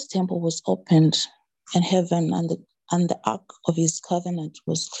 Then God's temple was opened, and heaven and the ark of his covenant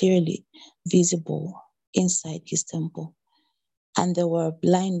was clearly visible inside his temple. And there were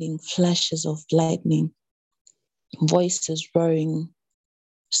blinding flashes of lightning, voices roaring,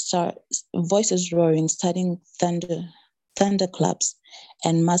 starting thunderclaps,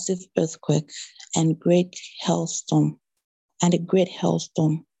 and massive earthquake, and a great hailstorm.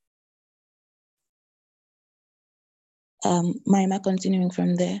 Am I continuing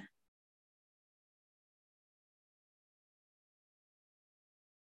from there?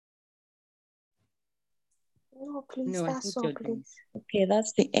 No, please, No, I that's think all, you're done. please. Okay,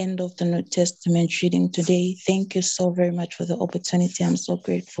 that's the end of the New Testament reading today. Thank you so very much for the opportunity. I'm so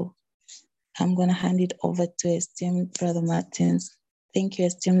grateful. I'm going to hand it over to esteemed Brother Martins. Thank you,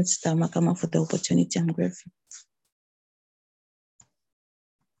 esteemed Sister Makama, for the opportunity. I'm grateful.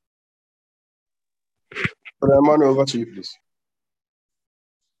 Brother Emmanuel, over to you, please.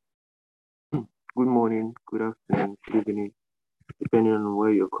 Good morning, good afternoon, good evening, depending on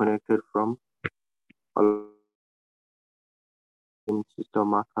where you're connected from. Sister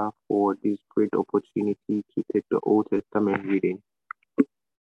Maka for this great opportunity to take the Old Testament reading.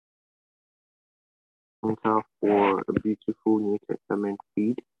 For a beautiful New Testament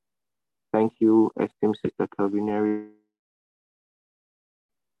read. Thank you, esteemed Sister Calvinary.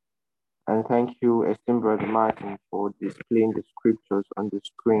 And thank you, esteemed Brother Martin, for displaying the scriptures on the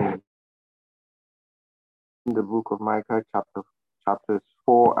screen. In the book of Micah, chapters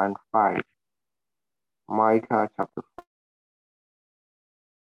 4 and 5. Micah chapter 4.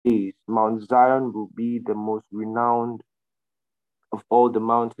 Mount Zion will be the most renowned of all the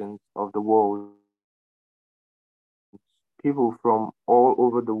mountains of the world. People from all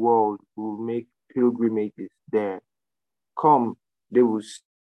over the world will make pilgrimages there. Come, they will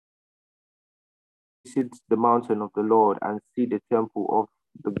visit the mountain of the Lord and see the temple of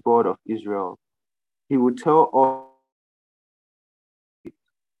the God of Israel. He will tell all,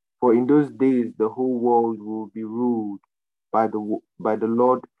 for in those days the whole world will be ruled by the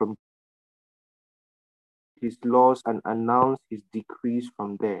Lord from his laws and announce his decrees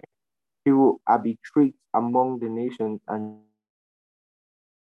from there. He will arbitrate among the nations and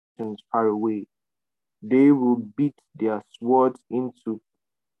far away. They will beat their swords into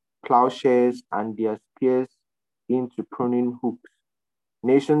plowshares and their spears into pruning hooks.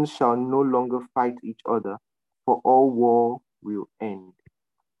 Nations shall no longer fight each other, for all war will end.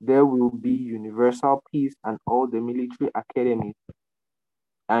 There will be universal peace, and all the military academies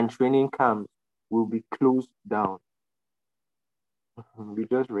and training camps will be closed down. We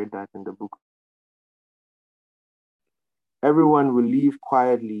just read that in the book. Everyone will live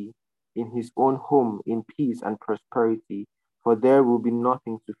quietly in his own home in peace and prosperity, for there will be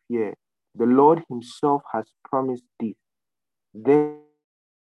nothing to fear. The Lord himself has promised this. There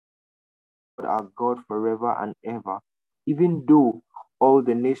our God forever and ever. Even though all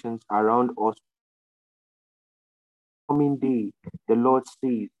the nations around us coming day, the Lord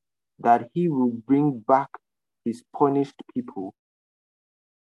says that he will bring back his punished people,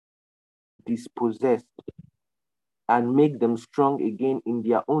 dispossessed, and make them strong again in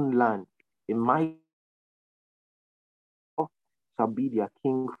their own land. A mighty shall be their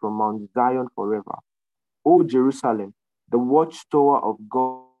king from Mount Zion forever. O Jerusalem, the watchtower of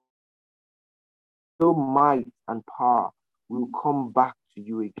God, your might and power will come back to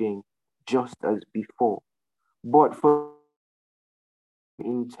you again, just as before. But for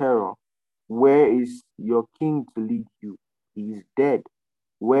in terror, where is your king to lead you? He is dead.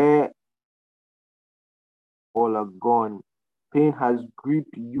 Where all are gone. Pain has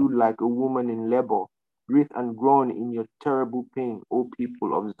gripped you like a woman in labor. Breathe and groan in your terrible pain, O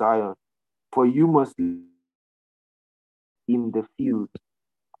people of Zion, for you must live in the field.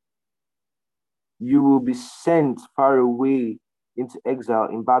 You will be sent far away into exile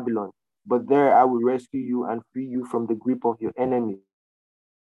in Babylon, but there I will rescue you and free you from the grip of your enemies.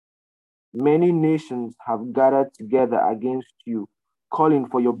 Many nations have gathered together against you, calling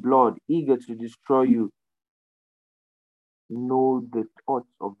for your blood, eager to destroy you. Know the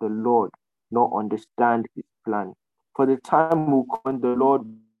thoughts of the Lord, nor understand his plan. For the time will come when the Lord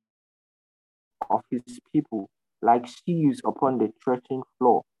of his people, like sheaves upon the threshing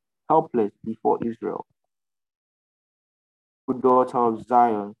floor, helpless before Israel. O daughter of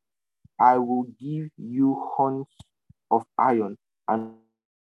Zion, I will give you horns of iron and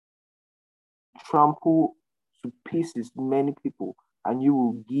trample to pieces many people, and you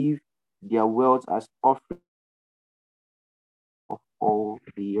will give their wealth as offering of all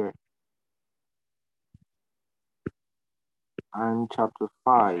the earth. And chapter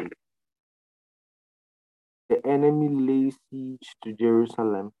 5. The enemy lays siege to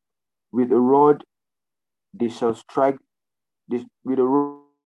Jerusalem. With a rod they shall strike with a rod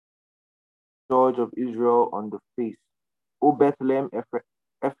Judge of Israel on the face. O Bethlehem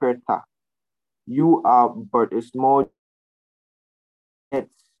Ephrathah, you are but a small, yet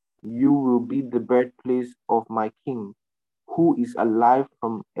you will be the birthplace of my King, who is alive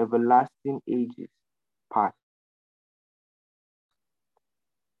from everlasting ages past.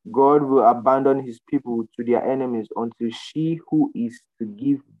 God will abandon his people to their enemies until she who is to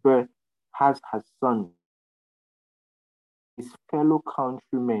give birth has her son. His fellow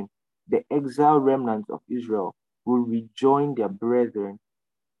countrymen, the exiled remnants of Israel, will rejoin their brethren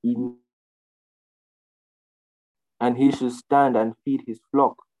in, and he should stand and feed his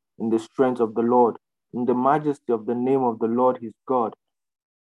flock in the strength of the Lord, in the majesty of the name of the Lord his God,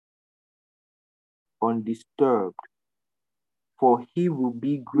 undisturbed. For he will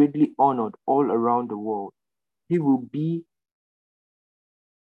be greatly honored all around the world. He will be,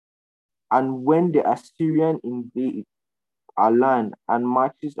 and when the Assyrian invades our land and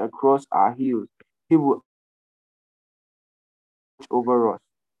marches across our hills, he will watch over us.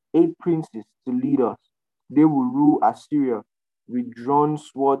 8 princes to lead us. They will rule Assyria with drawn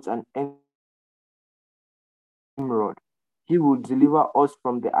swords and emerald. He will deliver us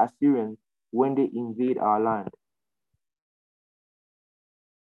from the Assyrians when they invade our land.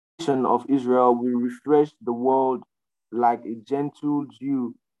 The nation of Israel will refresh the world like a gentle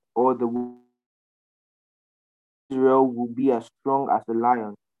dew, or the Israel will be as strong as a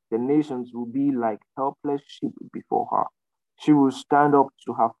lion. The nations will be like helpless sheep before her. She will stand up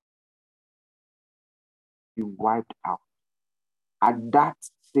to her be wiped out. At that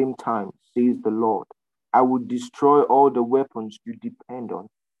same time, says the Lord, I will destroy all the weapons you depend on,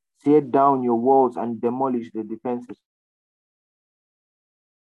 tear down your walls and demolish the defenses.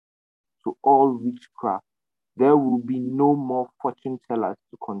 To all witchcraft, there will be no more fortune tellers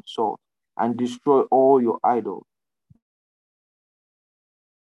to consult, and destroy all your idols,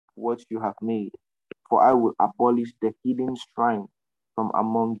 what you have made. For I will abolish the hidden shrine from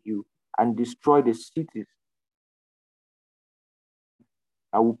among you, and destroy the cities.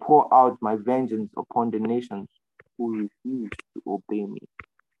 I will pour out my vengeance upon the nations who refuse to obey me.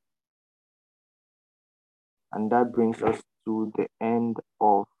 And that brings us to the end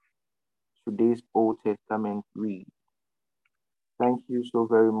of today's Old Testament read. Thank you so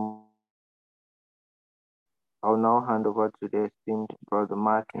very much. I'll now hand over to the esteemed Brother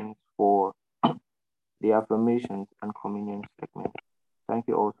Martins for the affirmations and communion segment. Thank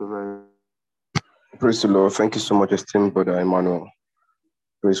you all so very much. Praise the Lord. Thank you so much, esteemed Brother Emmanuel.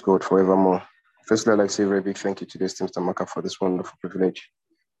 Praise God forevermore. Firstly, I'd like to say a very big thank you to the esteemed Tamaka for this wonderful privilege.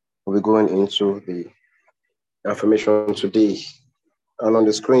 We'll be going into the affirmation today. And on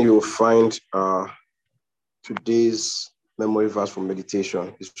the screen, you will find today's memory verse for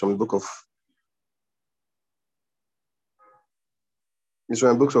meditation. It's from the book of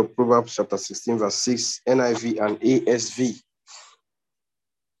Proverbs chapter 16, verse 6, NIV and ASV.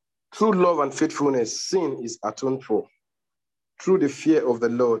 Through love and faithfulness, sin is atoned for. Through the fear of the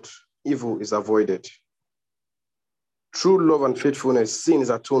Lord, evil is avoided. Through love and faithfulness, sin is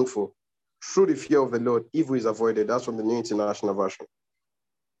atoned for. Through the fear of the Lord, evil is avoided. That's from the New International Version.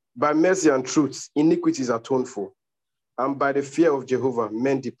 By mercy and truth, iniquity is atoned for. And by the fear of Jehovah,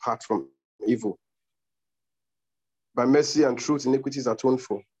 men depart from evil. By mercy and truth, iniquity is atoned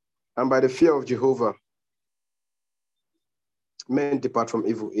for. And by the fear of Jehovah, men depart from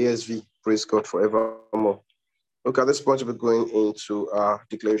evil. ASV, praise God forevermore. Okay, at this point, we're going into our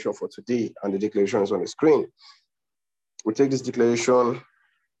declaration for today, and the declaration is on the screen. We take this declaration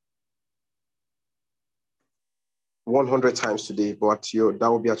 100 times today, but that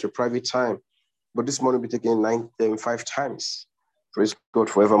will be at your private time. But this morning we'll be taking 5 times. Praise God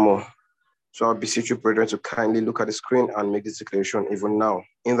forevermore. So I'll beseech you, brethren, to kindly look at the screen and make this declaration even now.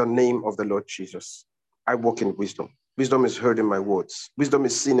 In the name of the Lord Jesus, I walk in wisdom. Wisdom is heard in my words. Wisdom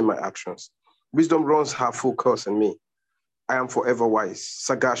is seen in my actions. Wisdom runs her full course in me. I am forever wise,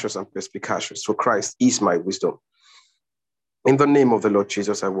 sagacious, and perspicacious, for Christ is my wisdom. In the name of the Lord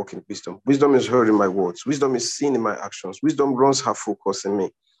Jesus, I walk in wisdom. Wisdom is heard in my words. Wisdom is seen in my actions. Wisdom runs her full course in me.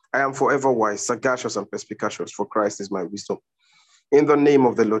 I am forever wise, sagacious, and perspicacious, for Christ is my wisdom. In the name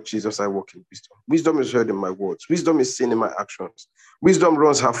of the Lord Jesus, I walk in wisdom. Wisdom is heard in my words. Wisdom is seen in my actions. Wisdom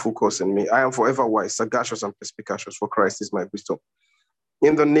runs her full course in me. I am forever wise, sagacious, and perspicacious, for Christ is my wisdom.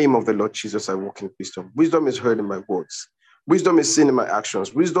 In the name of the Lord Jesus, I walk in wisdom. Wisdom is heard in my words. Wisdom is seen in my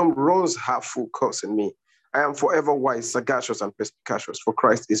actions. Wisdom runs her full course in me. I am forever wise, sagacious, and perspicacious, for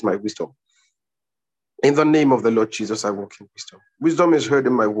Christ is my wisdom. In the name of the Lord Jesus, I walk in wisdom. Wisdom is heard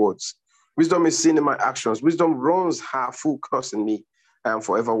in my words. Wisdom is seen in my actions. Wisdom runs her full course in me. I am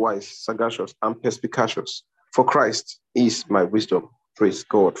forever wise, sagacious, and perspicacious, for Christ is my wisdom. Praise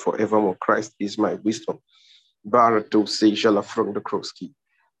God forevermore. Christ is my wisdom. Barato sejala from the kroski.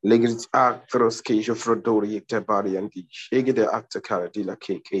 Legit actros kejo frodori tabari and gish. Egede actakara di la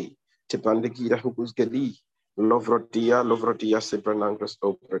keke. Tebandegida hubus geli. Lovrodia sebranangras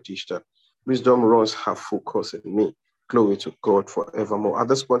opratista. Wisdom runs her full course in me. Glory to God forevermore. At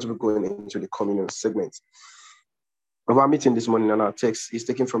this point, we're going into the communion segment of our meeting this morning, and our text is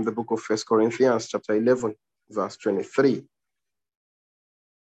taken from the book of 1 Corinthians, chapter 11, verse 23.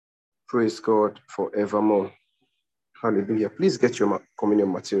 Praise God forevermore. Hallelujah. Please get your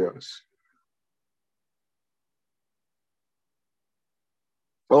communion materials.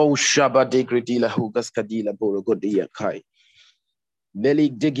 Oh, Shabbat de Gredila Hugas Kadila Borogodia Kai.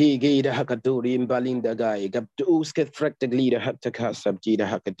 Belig de Gay, the Hakadori, in Balinda Guy, Gabdusket Fracta Glida Hataka Sabjida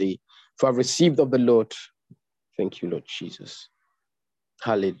Hakadi. For I've received of the Lord. Thank you, Lord Jesus.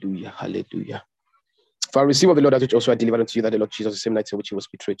 Hallelujah. Hallelujah. For I received of the Lord that which also I delivered unto you, that the Lord Jesus, the same night in which he was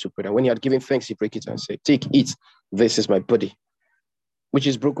betrayed, took bread. And when he had given thanks, he broke it and said, take, eat. This is my body, which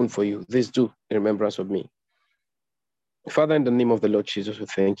is broken for you. This do in remembrance of me. Father, in the name of the Lord Jesus, we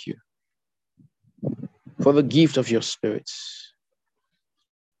thank you for the gift of your spirits.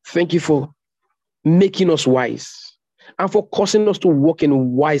 Thank you for making us wise and for causing us to walk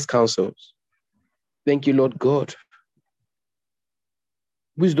in wise counsels. Thank you, Lord God.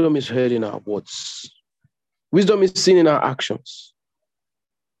 Wisdom is heard in our words. Wisdom is seen in our actions.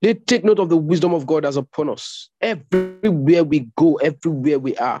 They take note of the wisdom of God as upon us. Everywhere we go, everywhere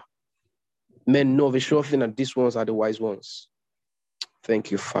we are, men know of a sure thing that these ones are the wise ones.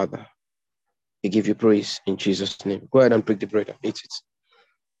 Thank you, Father. We give you praise in Jesus' name. Go ahead and break the bread and eat it.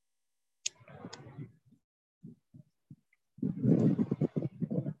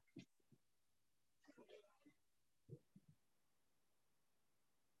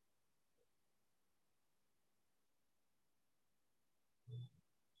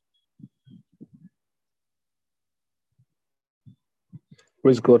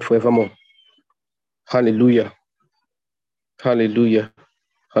 Praise God forevermore. Hallelujah. Hallelujah.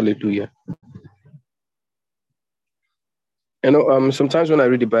 Hallelujah. You know, sometimes when I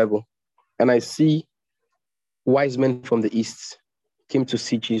read the Bible and I see wise men from the East came to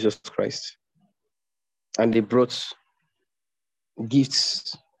see Jesus Christ and they brought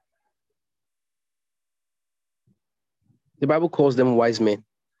gifts The Bible calls them wise men.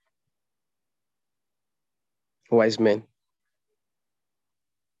 Wise men.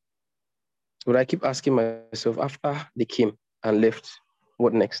 But I keep asking myself, after they came and left,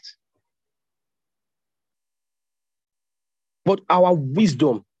 what next? But our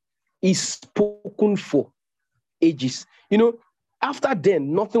wisdom is spoken for ages. You know, after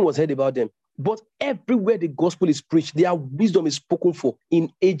then, nothing was heard about them. But everywhere the gospel is preached, their wisdom is spoken for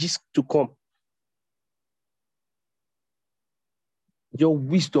in ages to come. Your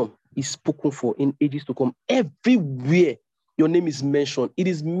wisdom is spoken for in ages to come. Everywhere your name is mentioned, it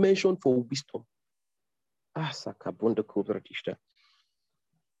is mentioned for wisdom. After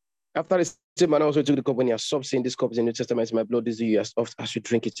the same man also took the cup when he has stopped saying, this cup is in the New Testament, in my blood, this is you as oft as you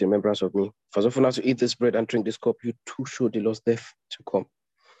drink it in remembrance of me. For as often as you eat this bread and drink this cup, you too show the Lord's death to come.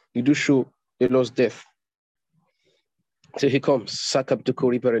 You do show the Lord's death. So he comes. Sakab to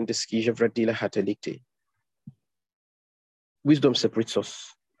Koriber and the Skija Vradila Hatalikte. Wisdom separates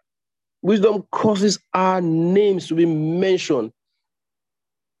us. Wisdom causes our names to be mentioned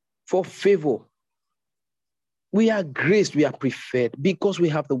for favor. We are graced, we are preferred because we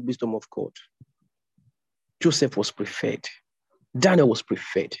have the wisdom of God. Joseph was preferred. Daniel was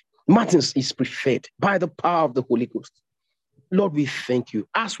preferred. Martin is preferred by the power of the Holy Ghost. Lord, we thank you.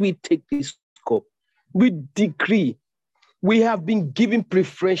 As we take this cup, we decree we have been given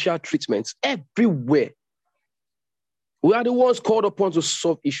preferential treatments everywhere. We are the ones called upon to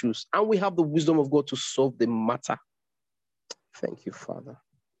solve issues, and we have the wisdom of God to solve the matter. Thank you, Father.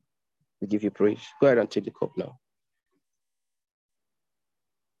 We give you praise. Go ahead and take the cup now.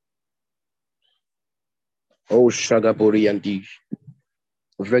 Oh, Shagabori and Dish,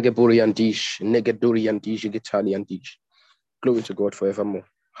 Vregabori and Dish, Negadori and Dish, Gitali and Dish. Glory to God forevermore.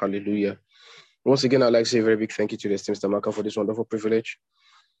 Hallelujah. Once again, I'd like to say a very big thank you to the esteemed Stamaka for this wonderful privilege.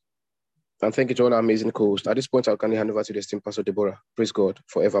 And thank you to all our amazing co-hosts. At this point, I'll kindly hand over to the esteemed Pastor Deborah. Praise God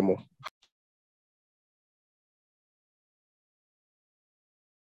forevermore.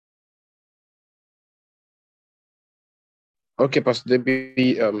 Okay, Pastor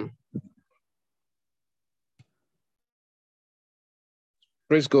Debbie,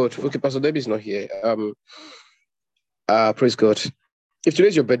 praise God. Okay, Pastor Debbie is not here. Praise God. If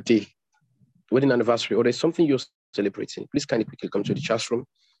today's your birthday, wedding anniversary, or there's something you're celebrating, please kindly quickly come to the chat room.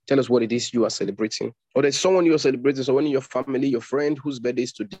 Tell us what it is you are celebrating. Or there's someone you're celebrating, someone in your family, your friend whose birthday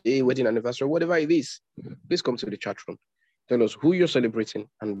is today, wedding anniversary, whatever it is. Please come to the chat room. Tell us who you're celebrating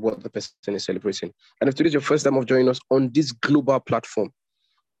and what the person is celebrating. And if today is your first time of joining us on this global platform,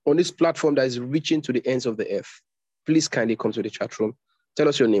 on this platform that is reaching to the ends of the earth, please kindly come to the chat room. Tell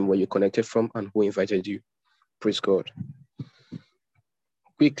us your name, where you're connected from, and who invited you. Praise God.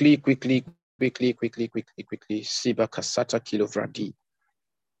 Quickly. Siba Kasata Kilovradi.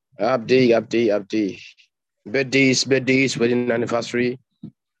 Abdi. Birthdays, wedding anniversary.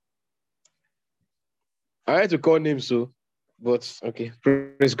 I had to call names, so, but okay,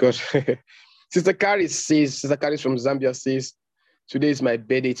 praise God. Sister Carrie from Zambia says, today is my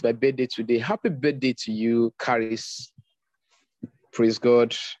birthday. It's my birthday today. Happy birthday to you, Caris. Praise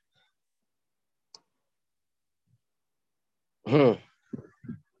God.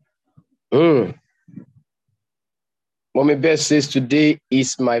 Mommy Beth says, today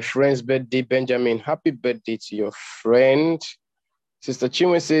is my friend's birthday, Benjamin. Happy birthday to your friend. Sister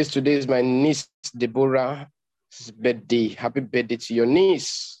Chinwe says, today is my niece, Deborah's birthday. Happy birthday to your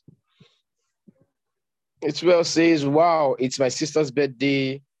niece. Itwell says, wow, it's my sister's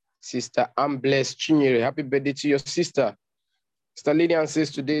birthday. Sister Ambles Chinyere. Happy birthday to your sister. Sister Lillian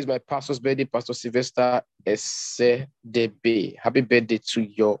says, today is my pastor's birthday, Pastor Sylvester Esedebe. Happy birthday to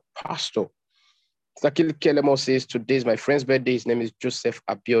your pastor. Sakil Kelemo says, today is my friend's birthday. His name is Joseph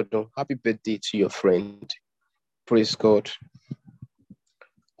Abiodun. Happy birthday to your friend. Praise God.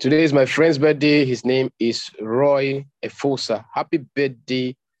 Today is my friend's birthday. His name is Roy Efosa. Happy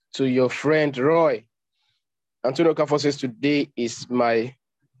birthday to your friend, Roy. Antonio Kafo says, today is my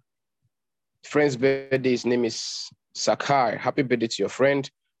friend's birthday. His name is Sakai. Happy birthday to your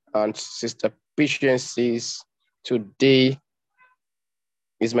friend. And Sister Patience says, today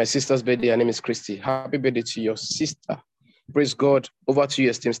is my sister's birthday. Her name is Christy. Happy birthday to your sister. Praise God. Over to you,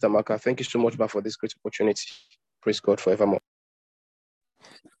 esteemed Stamaka. Thank you so much, for this great opportunity. Praise God forevermore.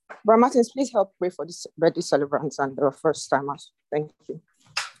 Brother Martins, please help pray for this birthday celebrants and the first timers. Thank you.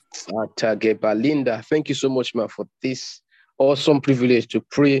 Linda, thank you so much, ma, for this awesome privilege to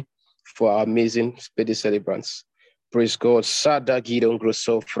pray for our amazing birthday celebrants. Praise God. Sada Gidon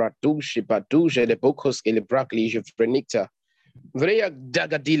Grosso Fradushi Baduje Le Bokos Ele Brakli Vrenicta. Vreya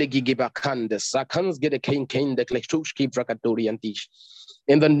Dagadile Gigibakanda Sakans get a king the Klektushki Vrakadori and Dish.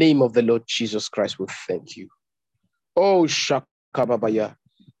 In the name of the Lord Jesus Christ, we thank you. Oh, Shakababaya.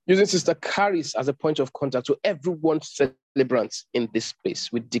 Using Sister Caris as a point of contact to everyone celebrants in this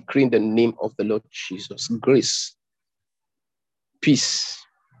space, we decree in the name of the Lord Jesus, grace, peace,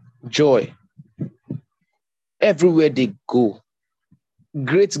 joy. Everywhere they go,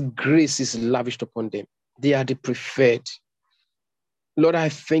 great grace is lavished upon them. They are the preferred. Lord, I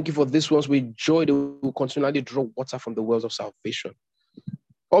thank you for these ones with joy. They will continually draw water from the wells of salvation,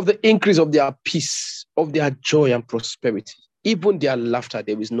 of the increase of their peace, of their joy and prosperity. Even their laughter,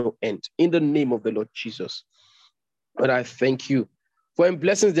 there is no end. In the name of the Lord Jesus. Lord, I thank you for in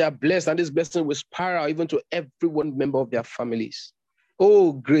blessings they are blessed, and this blessing will spiral even to every one member of their families.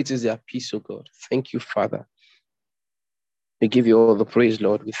 Oh, great is their peace, oh God. Thank you, Father. We give you all the praise,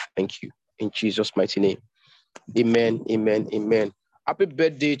 Lord. We thank you. In Jesus' mighty name. Amen, amen, amen. Happy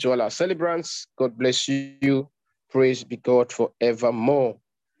birthday to all our celebrants. God bless you. Praise be God forevermore.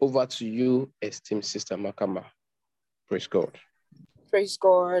 Over to you, esteemed Sister Makama. Praise God. Praise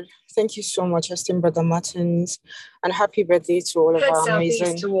God. Thank you so much, esteemed Brother Martins. And happy birthday to all of our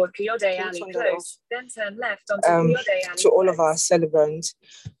amazing... toward Kiyode Alley, close, then turn left onto Kiyode Alley. To all of our celebrants.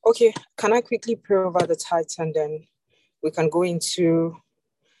 Okay, can I quickly pray over the tithes and then we can go into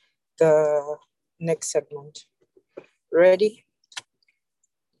the next segment. Ready?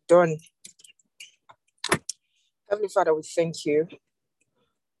 Done. Heavenly Father, we thank you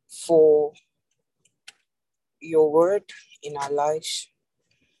for your word in our lives.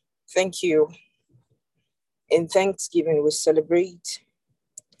 Thank you. In Thanksgiving, we celebrate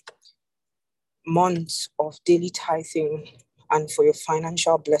months of daily tithing and for your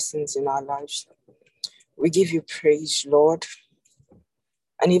financial blessings in our lives. We give you praise, Lord.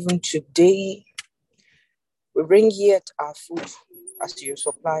 And even today, we bring yet our food as your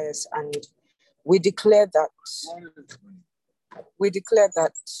suppliers, and we declare that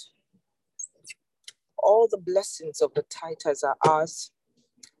all the blessings of the tithers are ours,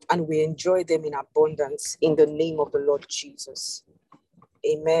 and we enjoy them in abundance in the name of the Lord Jesus.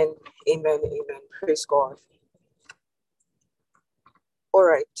 Amen, amen, amen. Praise God. All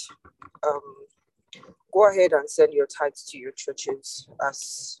right. Go ahead and send your tithes to your churches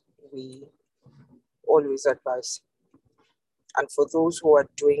as we always advise. And for those who are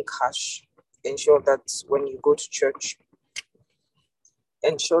doing cash, ensure that when you go to church,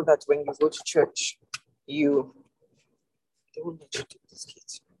 you... They won't let you take this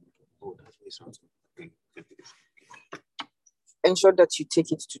kids. Ensure that you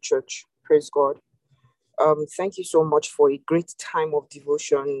take it to church. Praise God. Thank you so much for a great time of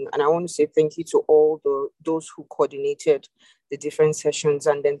devotion. And I want to say thank you to all those who coordinated the different sessions.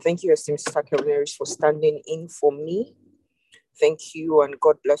 And then thank you, esteemed Sister Kelneris, for standing in for me. Thank you and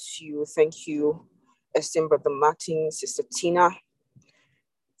God bless you. Thank you, esteemed Brother Martin, Sister Tina.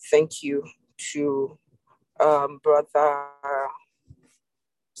 Thank you to Brother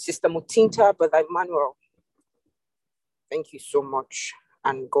Sister Mutinta, Brother Emmanuel. Thank you so much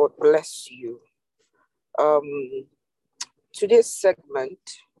and God bless you. Today's segment.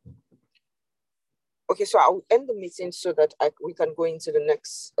 Okay, so I'll end the meeting so that we can go into the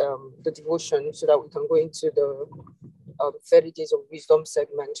next, the devotion, so that we can go into the 30 Days of Wisdom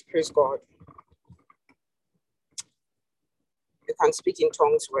segment. Praise God. You can speak in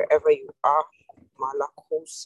tongues wherever you are. Malakos.